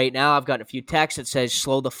tell you right now, I've gotten a few texts that says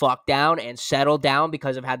slow the fuck down and settle down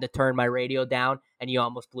because I've had to turn my radio down and you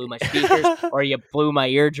almost blew my speakers or you blew my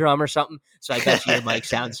eardrum or something. So I bet you your mic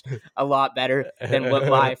sounds a lot better than what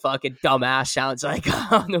my fucking dumbass sounds like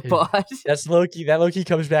on the pod. That's low-key. That low-key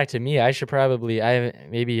comes back to me. I should probably,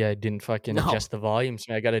 maybe I didn't fucking adjust the volume.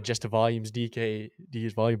 So I got to adjust the volumes,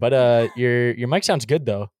 DK's volume. But your mic sounds good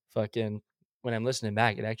though. Fucking. When I'm listening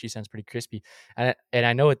back, it actually sounds pretty crispy, and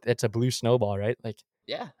I know it's a blue snowball, right? Like,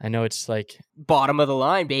 yeah, I know it's like bottom of the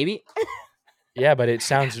line, baby. Yeah, but it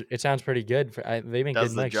sounds pretty good. They make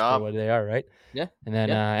good mics for what they are, right? Yeah. And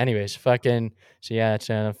then, anyways, fucking. So yeah,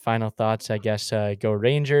 it's final thoughts. I guess go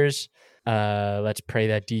Rangers. Let's pray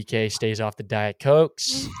that DK stays off the Diet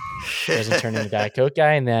Cokes, doesn't turn into a Diet Coke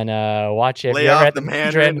guy, and then watch it. Lay off the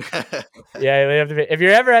Mandarin. Yeah, lay off the. If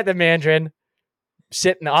you're ever at the Mandarin,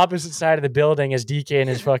 sit in the opposite side of the building as DK and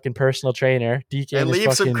his fucking personal trainer. DK and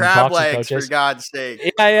leave some crab legs coaches. For God's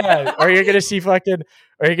sake. Yeah. Or you're gonna see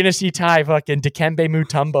Ty fucking Dikembe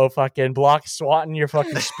Mutombo fucking swatting your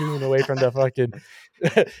fucking spoon away from the fucking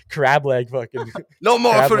crab leg fucking. No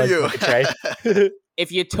more for you.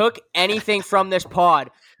 If you took anything from this pod,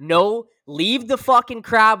 leave the fucking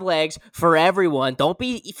crab legs for everyone. Don't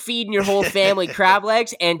be feeding your whole family crab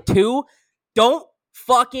legs. And 2, don't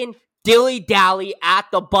fucking dilly-dally at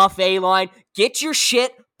the buffet line. Get your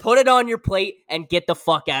shit, put it on your plate, and get the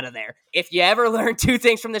fuck out of there. If you ever learn 2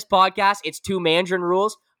 things from this podcast, it's 2 Mandarin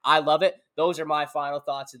rules. I love it. Those are my final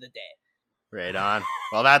thoughts of the day. Right on.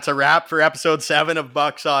 Well, that's a wrap for episode 7 of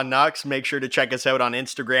Bucks on Nucks. Make sure to check us out on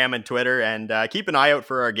Instagram and Twitter, and keep an eye out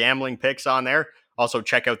for our gambling picks on there. Also,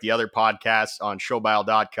 check out the other podcasts on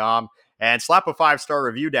showbile.com And slap a 5-star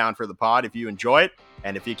review down for the pod if you enjoy it.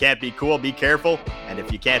 And if you can't be cool, be careful. And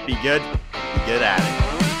if you can't be good at it.